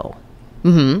kill,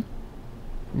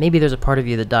 maybe there's a part of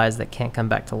you that dies that can't come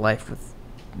back to life with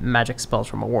magic spells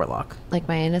from a warlock. Like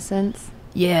my innocence?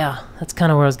 Yeah, that's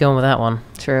kind of where I was going with that one.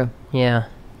 True. Yeah.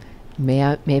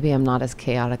 Maybe I'm not as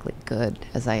chaotically good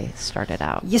as I started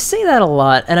out. You say that a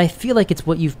lot, and I feel like it's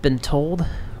what you've been told,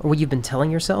 or what you've been telling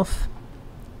yourself.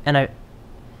 And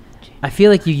I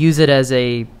feel like you use it as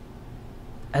a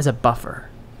buffer.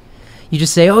 You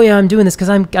just say, "Oh yeah, I'm doing this because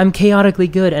I'm chaotically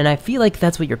good," and I feel like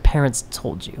that's what your parents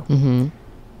told you. Mm-hmm.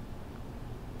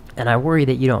 And I worry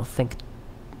that you don't think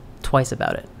twice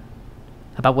about it,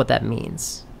 about what that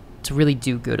means to really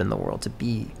do good in the world. To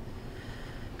be.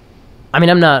 I mean,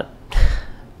 I'm not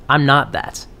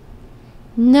that.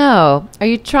 No. Are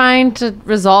you trying to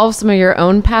resolve some of your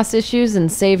own past issues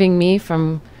and saving me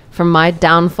from my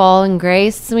downfall and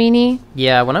grace, Sweeney?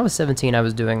 Yeah, when I was 17, I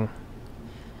was doing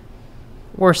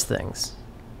worse things,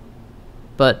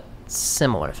 but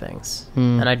similar things,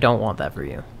 and I don't want that for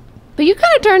you. But you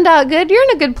kind of turned out good. You're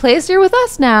in a good place. You're with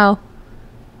us now.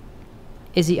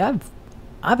 Izzy, I've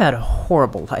had a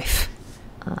horrible life.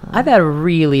 I've had a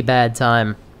really bad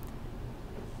time.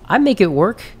 I make it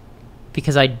work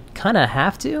because I kind of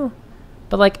have to,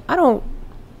 but like I don't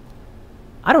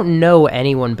know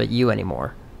anyone but you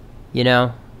anymore. You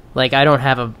know, like I don't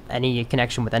have any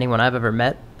connection with anyone I've ever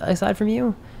met aside from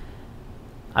you.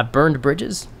 I've burned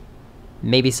bridges.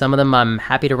 Maybe some of them I'm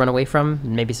happy to run away from.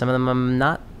 Maybe some of them I'm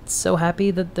not so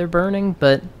happy that they're burning,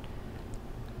 but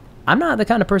I'm not the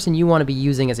kind of person you want to be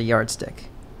using as a yardstick.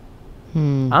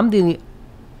 I'm the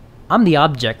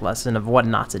object lesson of what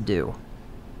not to do.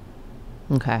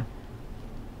 Okay.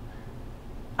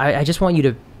 I just want you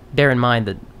to bear in mind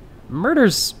that murder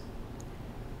is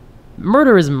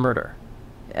murder.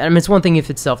 I mean, it's one thing if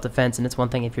it's self-defense, and it's one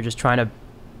thing if you're just trying to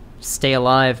stay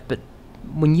alive, but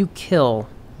when you kill,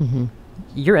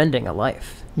 you're ending a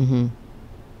life. I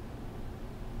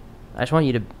just want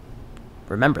you to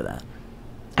remember that.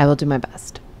 I will do my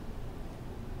best.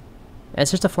 And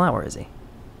it's just a flower, Izzy.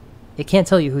 It can't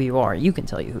tell you who you are. You can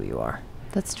tell you who you are.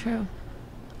 That's true.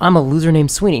 I'm a loser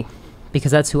named Sweeney,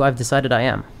 because that's who I've decided I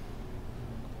am.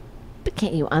 But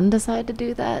can't you undecide to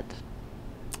do that?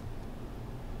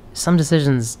 Some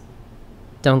decisions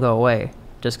don't go away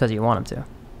just because you want them to.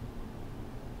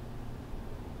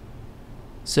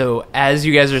 So as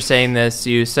you guys are saying this,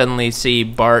 you suddenly see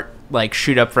Bart like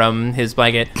shoot up from his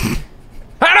blanket.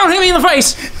 I don't hit me in the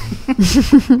face.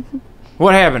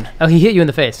 What happened? Oh, he hit you in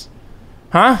the face.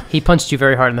 Huh? He punched you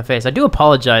very hard in the face. I do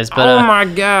apologize, but oh my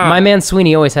god, my man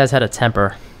Sweeney always has had a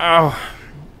temper. I'm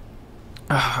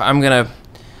gonna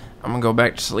go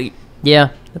back to sleep. Yeah,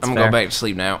 that's I'm gonna go back to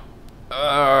sleep now.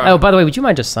 Oh, by the way, would you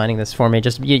mind just signing this for me?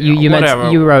 Just you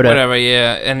whatever, you wrote it. Whatever,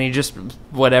 yeah. And he just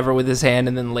whatever with his hand,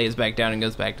 and then lays back down and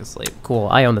goes back to sleep. Cool.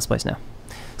 I own this place now.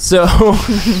 So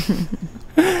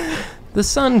the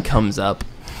sun comes up.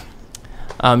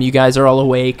 You guys are all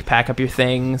awake. Pack up your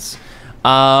things.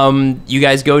 You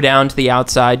guys go down to the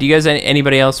outside. Do you guys,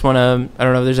 anybody else want to, I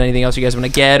don't know if there's anything else you guys want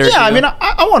to get? Or yeah, I mean,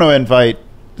 I want to invite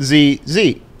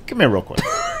Z, come here real quick.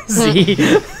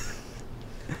 Z.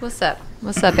 What's up?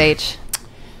 What's up, H?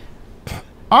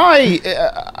 I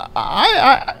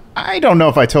don't know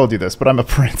if I told you this, but I'm a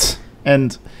prince.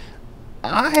 And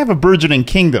I have a burgeoning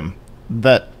kingdom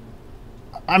that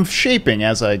I'm shaping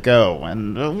as I go.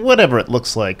 And whatever it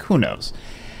looks like, who knows.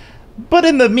 But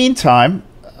in the meantime,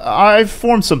 I've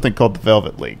formed something called the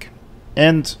Velvet League.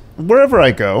 And wherever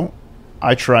I go,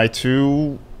 I try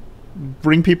to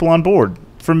bring people on board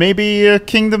for maybe a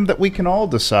kingdom that we can all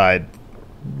decide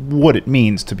what it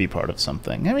means to be part of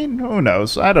something. I mean, who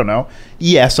knows? I don't know.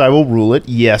 Yes, I will rule it.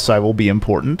 Yes, I will be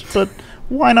important. But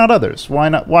why not others? Why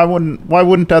not? Why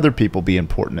wouldn't other people be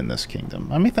important in this kingdom?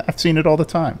 I mean, I've seen it all the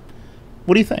time.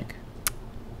 What do you think?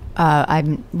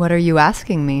 What are you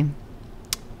asking me?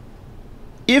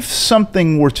 If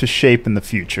something were to shape in the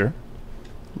future,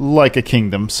 like a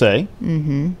kingdom, say.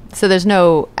 So there's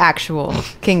no actual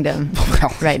kingdom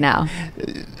right now.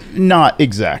 Not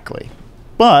exactly.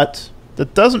 But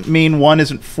that doesn't mean one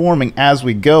isn't forming as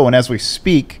we go and as we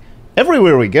speak.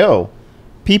 Everywhere we go,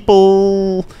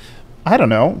 people, I don't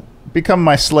know, become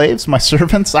my slaves, my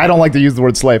servants. I don't like to use the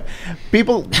word slave.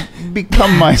 People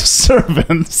become my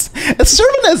servants. A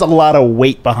servant has a lot of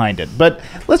weight behind it, but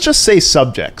let's just say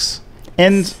subjects.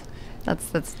 And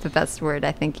That's the best word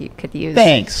I think you could use.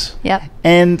 Thanks. Yep.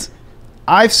 And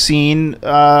I've seen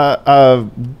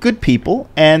good people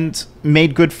and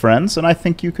made good friends, and I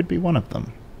think you could be one of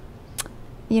them.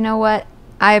 you know what?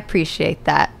 I appreciate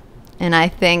that. And I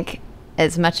think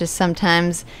as much as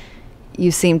sometimes you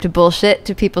seem to bullshit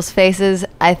to people's faces,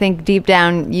 I think deep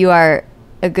down you are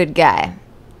a good guy.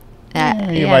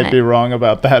 You might be wrong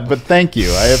about that, but thank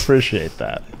you. I appreciate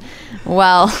that.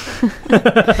 Well,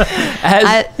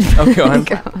 go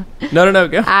on. No,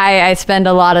 go. I spend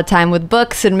a lot of time with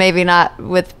books and maybe not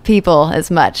with people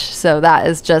as much. So that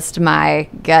is just my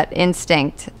gut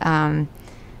instinct.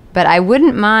 But I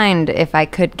wouldn't mind if I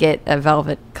could get a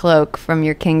velvet cloak from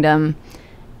your kingdom,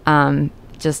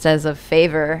 just as a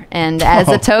favor and as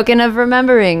a token of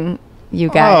remembering you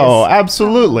guys. Oh,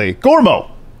 absolutely. Gormo!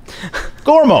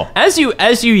 As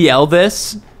you yell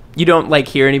this, you don't like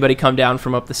hear anybody come down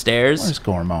from up the stairs. Where's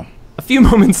Gormo? A few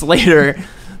moments later,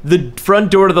 the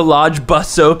front door to the lodge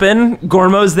busts open.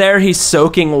 Gormo's there. He's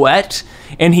soaking wet,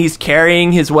 and he's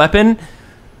carrying his weapon.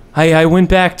 I went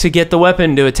back to get the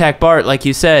weapon to attack Bart, like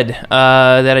you said,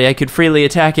 that I could freely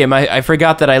attack him. I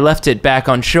forgot that I left it back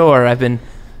on shore. I've been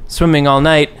swimming all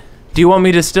night. Do you want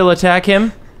me to still attack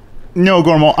him? No,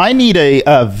 Gormo. I need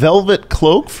a velvet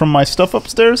cloak from my stuff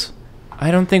upstairs.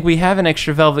 I don't think we have an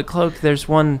extra velvet cloak. There's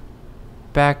one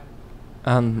back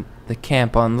on the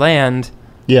camp on land.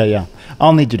 Yeah.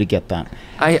 I'll need you to get that.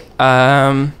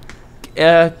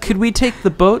 Could we take the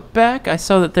boat back? I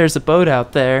saw that there's a boat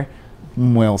out there.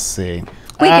 We'll see.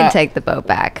 We can take the boat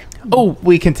back. Oh,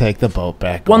 we can take the boat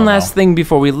back. One last thing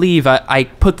before we leave. I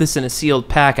put this in a sealed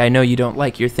pack. I know you don't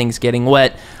like your things getting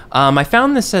wet. I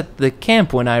found this at the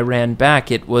camp when I ran back.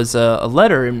 It was a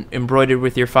letter embroidered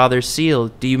with your father's seal.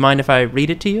 Do you mind if I read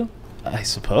it to you? I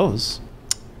suppose.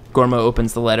 Gormo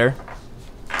opens the letter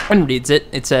and reads it.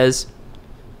 It says,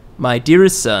 "My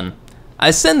dearest son,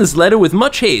 I send this letter with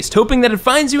much haste, hoping that it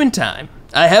finds you in time.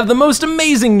 I have the most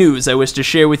amazing news I wish to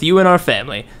share with you and our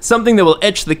family, something that will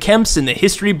etch the Kemps in the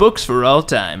history books for all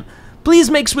time. Please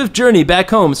make swift journey back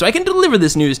home so I can deliver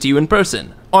this news to you in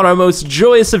person. On our most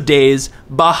joyous of days,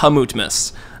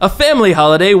 Bahamutmas. A family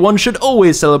holiday one should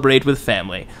always celebrate with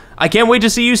family. I can't wait to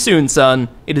see you soon, son.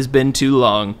 It has been too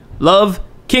long. Love,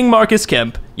 King Marcus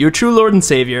Kemp, your true lord and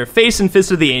savior, face and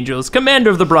fist of the angels, commander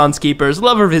of the Bronze Keepers,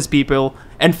 lover of his people,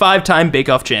 and 5-time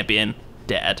bake-off champion,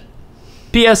 Dad.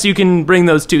 P.S. You can bring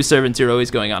those 2 servants you're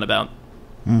always going on about."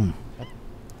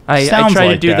 I try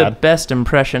to do the best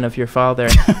impression of your father.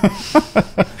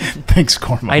 Thanks,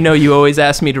 Gormo. I know you always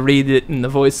ask me to read it in the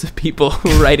voice of people who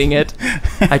are writing it.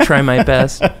 I try my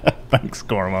best. Thanks,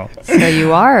 Gormo. So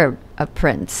you are a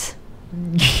prince.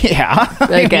 Yeah.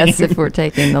 I guess if we're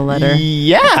taking the letter.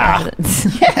 Yeah.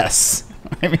 Yes.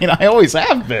 I mean, I always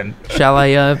have been. Shall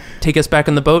I take us back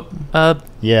on the boat?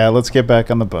 Yeah, let's get back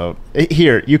on the boat.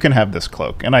 Here, you can have this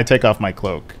cloak. And I take off my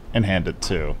cloak and hand it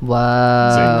to...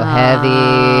 Whoa,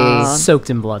 heavy. Soaked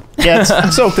in blood. Yeah,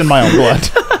 it's soaked in my own blood.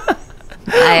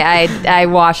 I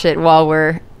wash it while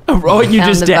we're... Oh, you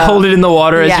just hold it in the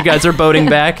water as you guys are boating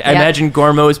back? I Yep. imagine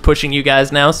Gormo is pushing you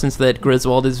guys now since that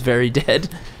Griswold is very dead.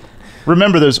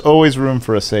 Remember, there's always room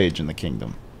for a sage in the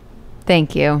kingdom.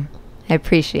 Thank you. I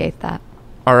appreciate that.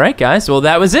 All right, guys. Well,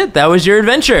 that was it. That was your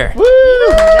adventure. Woo!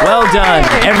 Well done.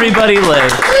 Everybody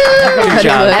lived. Good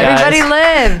job, guys. Everybody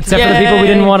lived. Except for the people we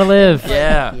didn't want to live.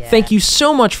 Yeah. Thank you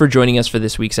so much for joining us for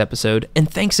this week's episode, and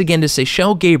thanks again to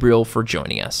Seychelle Gabriel for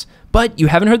joining us. But you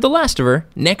haven't heard the last of her.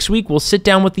 Next week, we'll sit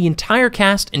down with the entire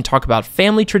cast and talk about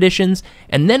family traditions,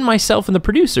 and then myself and the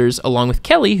producers, along with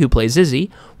Kelly, who plays Izzy,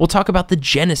 will talk about the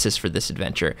genesis for this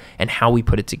adventure and how we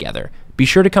put it together. Be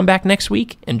sure to come back next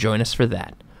week and join us for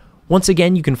that. Once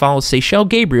again, you can follow Seychelle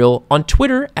Gabriel on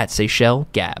Twitter at Seychelle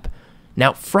Gab.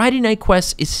 Now, Friday Night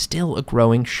Quests is still a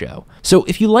growing show, so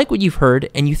if you like what you've heard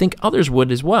and you think others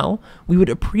would as well, we would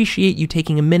appreciate you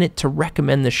taking a minute to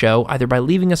recommend the show either by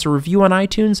leaving us a review on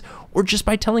iTunes or just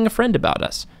by telling a friend about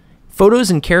us.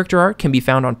 Photos and character art can be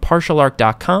found on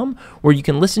partialarc.com, where you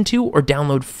can listen to or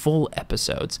download full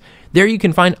episodes. There you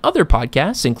can find other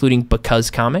podcasts, including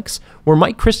Because Comics, where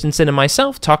Mike Christensen and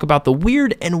myself talk about the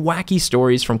weird and wacky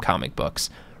stories from comic books.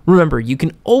 Remember, you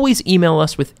can always email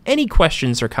us with any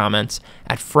questions or comments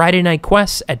at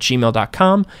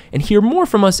FridayNightQuests@gmail.com and hear more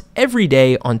from us every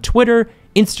day on Twitter,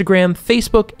 Instagram,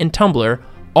 Facebook, and Tumblr,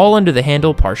 all under the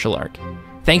handle Partial Arc.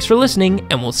 Thanks for listening,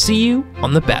 and we'll see you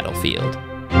on the battlefield.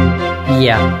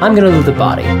 Yeah, I'm gonna loot the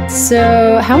body.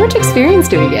 So, how much experience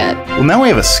do we get? Well, now we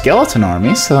have a skeleton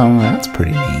army, so that's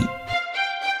pretty neat.